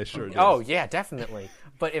 Oh, they sure do. Oh yeah, definitely.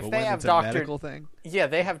 But if But they when have it's a Doctor, medical thing? yeah,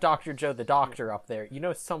 they have Dr. Joe, the doctor, up there. You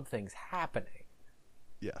know something's happening.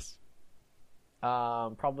 Yes.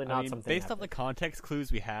 Probably not I mean, something. based off happening. the context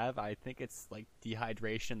clues we have, I think it's like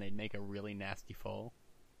dehydration. They'd make a really nasty fall.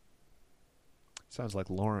 Sounds like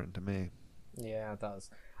Lauren to me. Yeah, it does.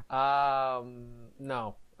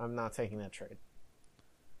 No, I'm not taking that trade.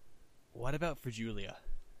 What about for Julia?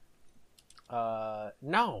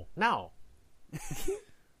 No.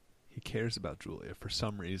 He cares about Julia for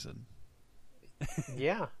some reason.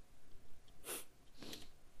 Yeah.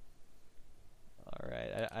 All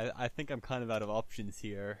right, I think I'm kind of out of options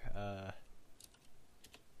here.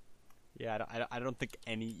 Yeah, I don't think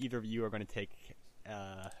either of you are going to take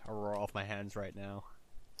Aurora off my hands right now.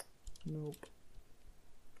 Nope.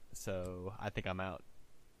 So I think I'm out.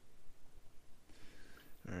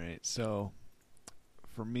 All right. So,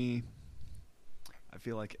 for me, I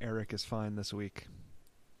feel like Eric is fine this week.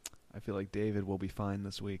 I feel like David will be fine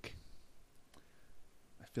this week.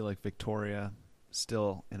 I feel like Victoria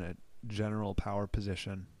still in a general power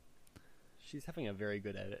position. She's having a very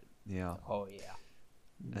good edit. Yeah. Oh yeah.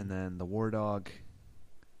 And then the War Dog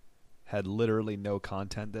had literally no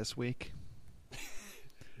content this week.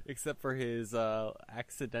 Except for his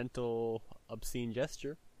accidental obscene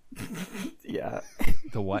gesture. Yeah.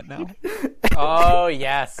 The what now? Oh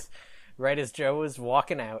yes. Right as Joe was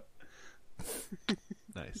walking out.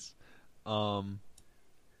 Nice.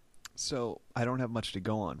 So I don't have much to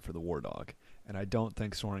go on for the War Dog, and I don't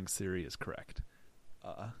think Soaring's theory is correct.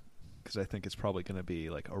 Because I think it's probably going to be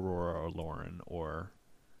like Aurora or Lauren or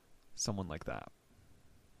someone like that.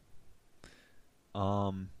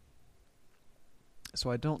 So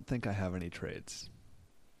I don't think I have any trades.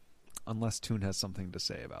 Unless Toon has something to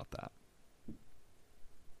say about that.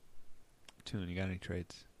 Toon, you got any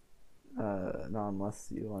trades? No, unless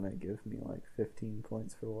you want to give me like 15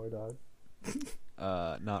 points for War Dog.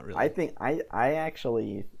 Not really. I think I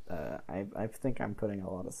actually I think I'm putting a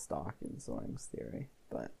lot of stock in Soaring's theory,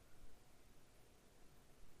 but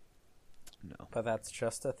No. But that's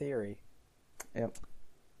just a theory. yep.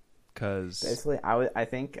 Because Basically, I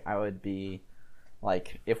think I would be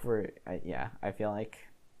like if I feel like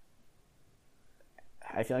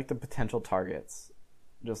the potential targets,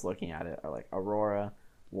 just looking at it, are like Aurora,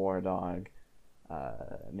 War Dog,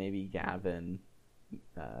 maybe Gavin,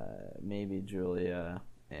 maybe Julia,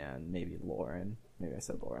 and maybe Lauren. Maybe I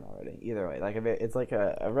said Lauren already. Either way, like it's like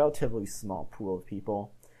a relatively small pool of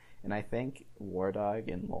people, and I think War Dog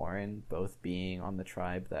and Lauren both being on the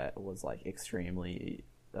tribe that was like extremely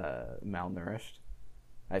malnourished,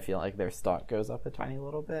 I feel like their stock goes up a tiny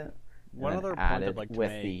little bit. One other point I'd like to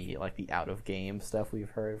with make. the out of game stuff we've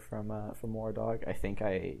heard from War Dog, I think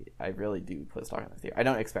I really do put stock in the theory. I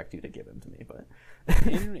don't expect you to give him to me, but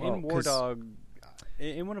in War Dog,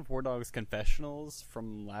 in one of War Dog's confessionals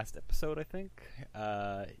from last episode, I think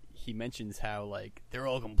he mentions how like they're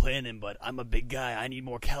all complaining, but I'm a big guy. I need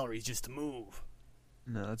more calories just to move.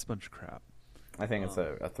 No, that's a bunch of crap. I think it's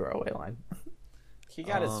a throwaway line. He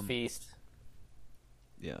got his feast.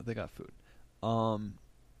 Yeah, they got food.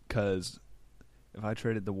 Because if I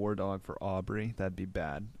traded the War Dog for Aubrey, that'd be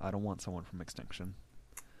bad. I don't want someone from Extinction.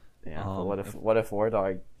 Yeah, but what if War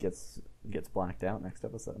Dog gets blacked out next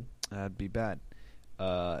episode? That'd be bad.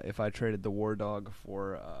 If I traded the War Dog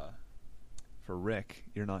for Rick,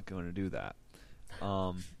 you're not going to do that.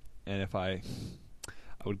 And if I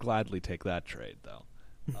would gladly take that trade though.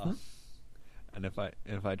 And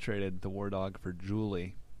if I traded the War Dog for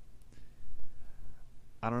Julie,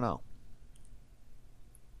 I don't know.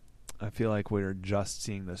 I feel like we're just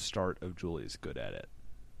seeing the start of Julie's good edit.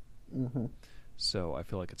 Mm-hmm. So I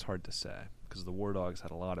feel like it's hard to say because the War Dogs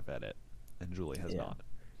had a lot of edit and Julie has not.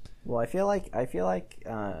 Well, I feel like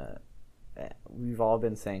we've all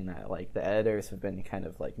been saying that like the editors have been kind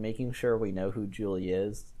of like making sure we know who Julie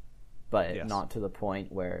is, but not to the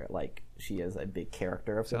point where like she is a big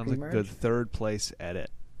character of Sounds the pre-merge. like a good third place edit.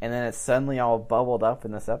 And then it's suddenly all bubbled up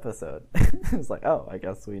in this episode. It's like, oh, I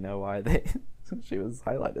guess we know why she was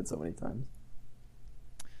highlighted so many times.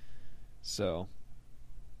 So,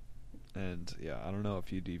 and yeah, I don't know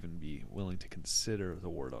if you'd even be willing to consider the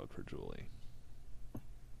War Dog for Julie.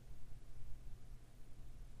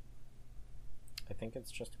 I think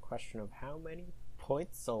it's just a question of how many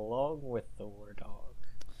points along with the War Dog.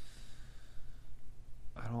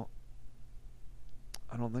 I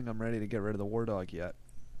don't think I'm ready to get rid of the War Dog yet.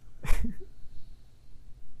 It's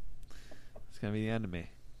gonna be the end of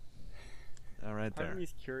me. All right, there. Part of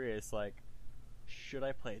me's curious, like, should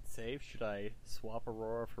I play it safe? Should I swap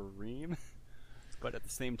Aurora for Reem? But at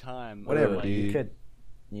the same time, whatever, like, dude.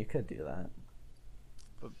 You could do that.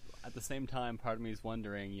 But at the same time, part of me is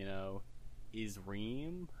wondering, is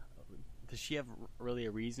Reem? Does she have really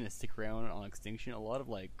a reason to stick around on Extinction? A lot of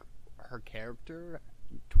like her character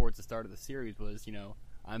towards the start of the series was,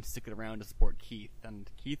 I'm sticking around to support Keith, and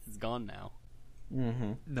Keith is gone now.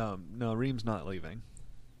 Mm-hmm. No, Reem's not leaving.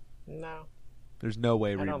 No. There's no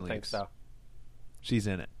way Reem I don't leaves. think so. She's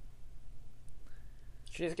in it.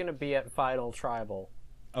 She's going to be at Final Tribal.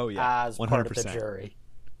 Oh yeah, as 100%. part of the jury.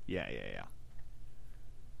 Yeah.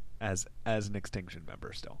 As an Extinction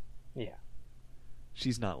member still. Yeah.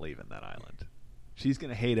 She's not leaving that island. She's going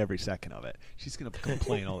to hate every second of it. She's going to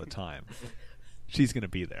complain all the time. She's going to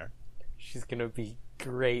be there. She's going to be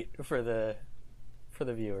great for the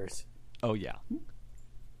viewers. Oh yeah.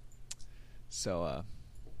 So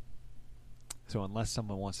unless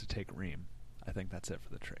someone wants to take Reem, I think that's it for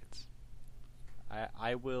the trades.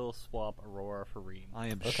 I will swap Aurora for Reem. I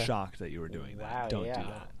am shocked that you were doing that. Wow, Don't yeah. do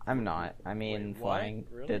that. I'm not. I mean, Wait, Flying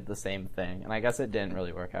what? Really? did the same thing, and I guess it didn't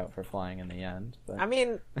really work out for Flying in the end. But... I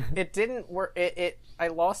mean, it didn't work. I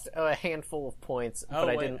lost a handful of points, but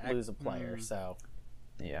I didn't lose a player, so...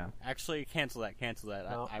 Yeah. Actually, cancel that.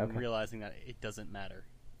 No. I'm realizing that it doesn't matter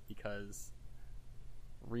because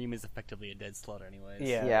Reem is effectively a dead slot anyways.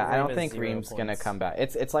 Yeah, I don't think Reem's points. gonna come back.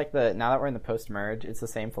 It's like now that we're in the post-merge, it's the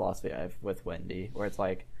same philosophy I have with Wendy, where it's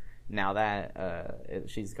like, now that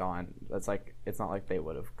she's gone, it's not like they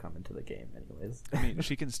would have come into the game anyways. I mean,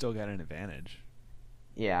 she can still get an advantage.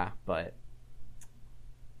 Yeah, but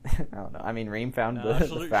I don't know. I mean, Reem found an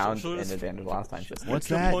advantage last time. What's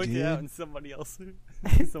that, point dude? it out and somebody else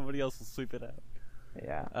will sweep it out.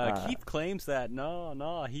 Yeah. Keith claims that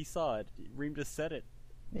no, he saw it. Reem just said it.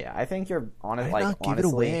 Yeah, I think you're honest. Why not give it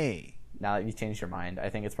away? Now that you've changed your mind, I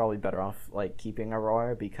think it's probably better off keeping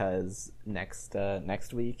Aurora, because next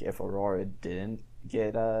week, if Aurora didn't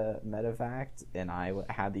get medevac and I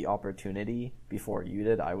had the opportunity before you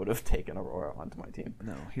did, I would have taken Aurora onto my team.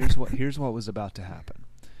 No, here's what was about to happen.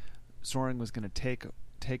 Soaring was going to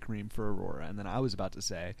take Reem for Aurora, and then I was about to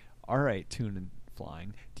say, all right, Toon and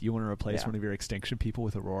Flying, do you want to replace one of your Extinction people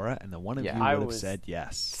with Aurora? And then one of you would have said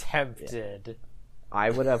yes. Tempted. Yeah. I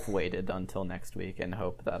would have waited until next week and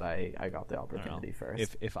hoped that I got the opportunity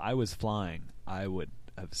first. If I was Flying, I would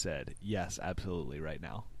have said yes, absolutely, right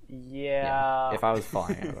now. Yeah. If I was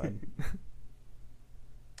Flying, I would.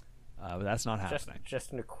 But that's not happening.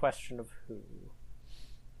 Just a question of who.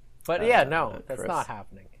 But that's Chris. not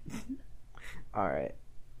happening. All right.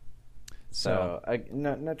 So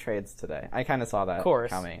no trades today. I kind of saw that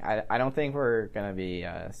coming. I don't think we're gonna be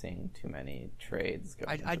seeing too many trades.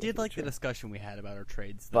 I did like the discussion we had about our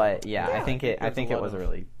trades, though. But I think it was a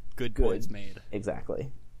really good points made. Exactly.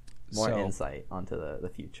 More insight onto the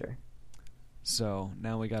future. So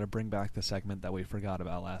now we got to bring back the segment that we forgot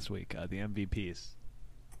about last week, the MVPs.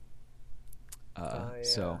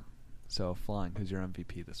 So Flying, who's your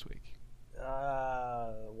MVP this week?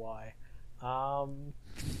 Why?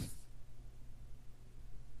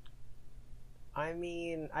 I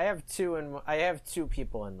mean, I have two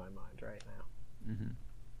people in my mind right now,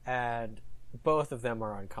 and both of them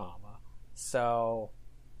are on comma. So,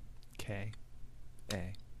 K,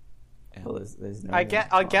 A. Well, there's no. I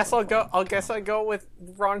guess I'll go with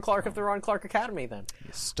Ron Clark of the Ron Clark Academy then.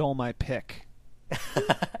 You stole my pick.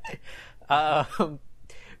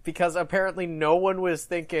 Because apparently no one was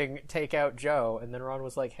thinking take out Joe, and then Ron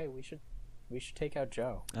was like, "Hey, we should take out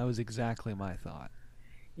Joe." That was exactly my thought.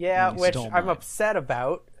 Yeah, which I'm upset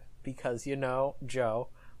about because Joe,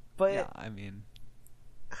 but yeah, I mean,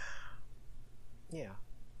 yeah,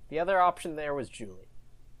 the other option there was Julie.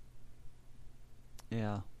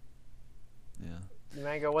 Yeah.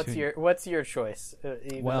 Mango, what's your choice?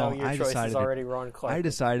 Even though your choice is already Ron Clark. I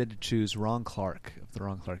decided to choose Ron Clark of the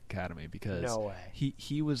Ron Clark Academy because no way.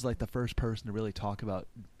 He was like the first person to really talk about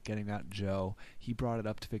getting out Joe. He brought it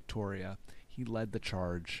up to Victoria. He led the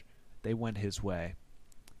charge. They went his way.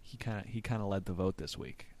 He kind of led the vote this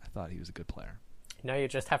week. I thought he was a good player. Now you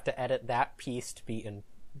just have to edit that piece to be in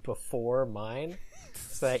before mine,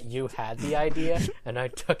 so that you had the idea and I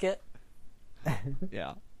took it.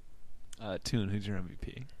 Yeah. Toon, who's your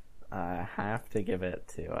MVP? I have to give it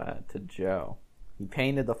to Joe. He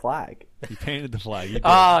painted the flag. He painted the flag.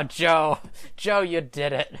 Oh, Joe, you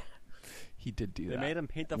did it. He did do that. They made him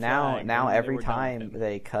paint the flag. Now every time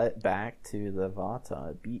they cut back to the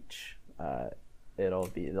Vata beach,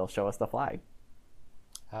 they'll show us the flag.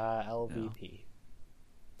 LVP.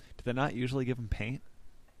 Do they not usually give him paint?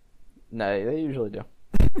 No, they usually do.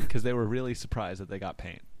 Because they were really surprised that they got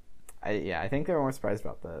paint. I think they were more surprised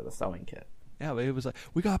about the sewing kit. Yeah, but it was like,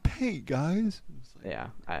 we got paint, guys. Like, yeah,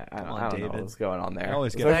 I don't know what's going on there. I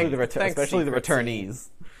always get especially the returnees.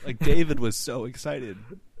 Like, David was so excited.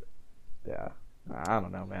 Yeah, I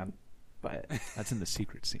don't know, man. But that's in the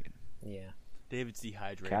secret scene. Yeah. David's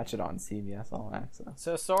dehydrated. Catch it on CBS All Access.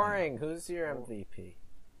 So, Soaring, who's your MVP?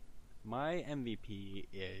 My MVP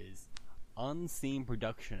is Unseen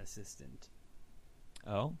Production Assistant.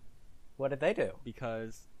 Oh? What did they do?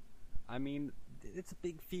 Because, I mean, it's a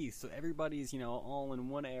big feast, so everybody's, all in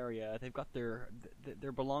one area. They've got their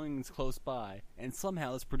belongings close by, and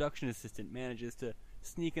somehow this production assistant manages to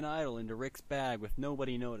sneak an idol into Rick's bag with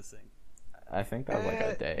nobody noticing. I think that was like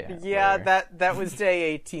a day. Yeah, that was day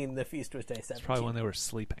 18. The feast was day 17. It's probably when they were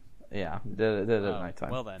sleeping. Yeah, did it at nighttime.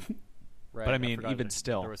 Well then. Right, but I mean, even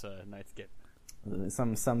still. There was a night skip.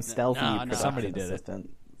 Some stealthy production somebody did assistant.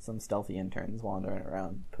 Some stealthy interns wandering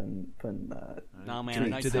around putting no,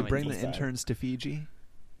 man, did they bring the interns to Fiji?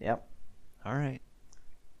 Yep. All right.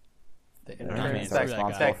 The interns are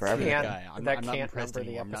responsible for everything. That can't remember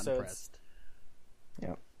the episodes. episodes.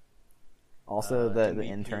 Yep. Also, the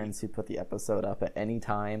interns who put the episode up at any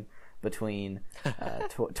time between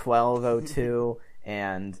 12:02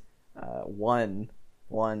 and 1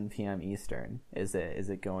 1 p.m. Eastern? Is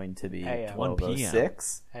it going to be AM.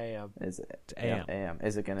 12:06? AM. Is it It's AM. AM?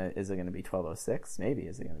 Is it gonna be 12:06? Maybe.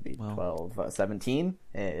 Is it gonna be 12:17?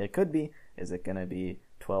 It could be. Is it gonna be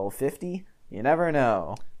 12:50? You never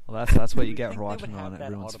know. Well, that's what you get think for they watching would have on that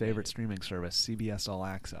everyone's automated. favorite streaming service, CBS All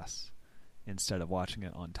Access, instead of watching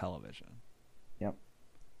it on television. Yep.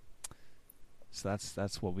 So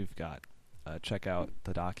that's what we've got. Check out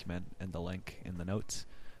the document and the link in the notes.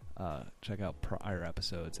 Check out prior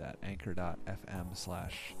episodes at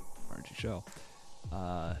anchor.fm/RG Show.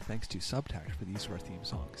 Thanks to Subtact for the use of our theme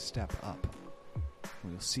song, Step Up.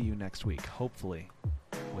 We'll see you next week, hopefully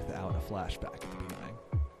without a flashback at the beginning.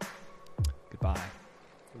 Goodbye.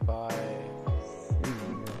 Bye.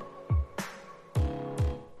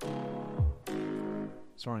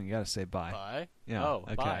 Soren, you gotta say bye. Bye. Yeah, Oh,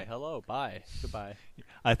 okay. bye. Hello. Bye. Goodbye.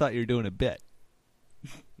 I thought you were doing a bit.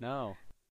 No.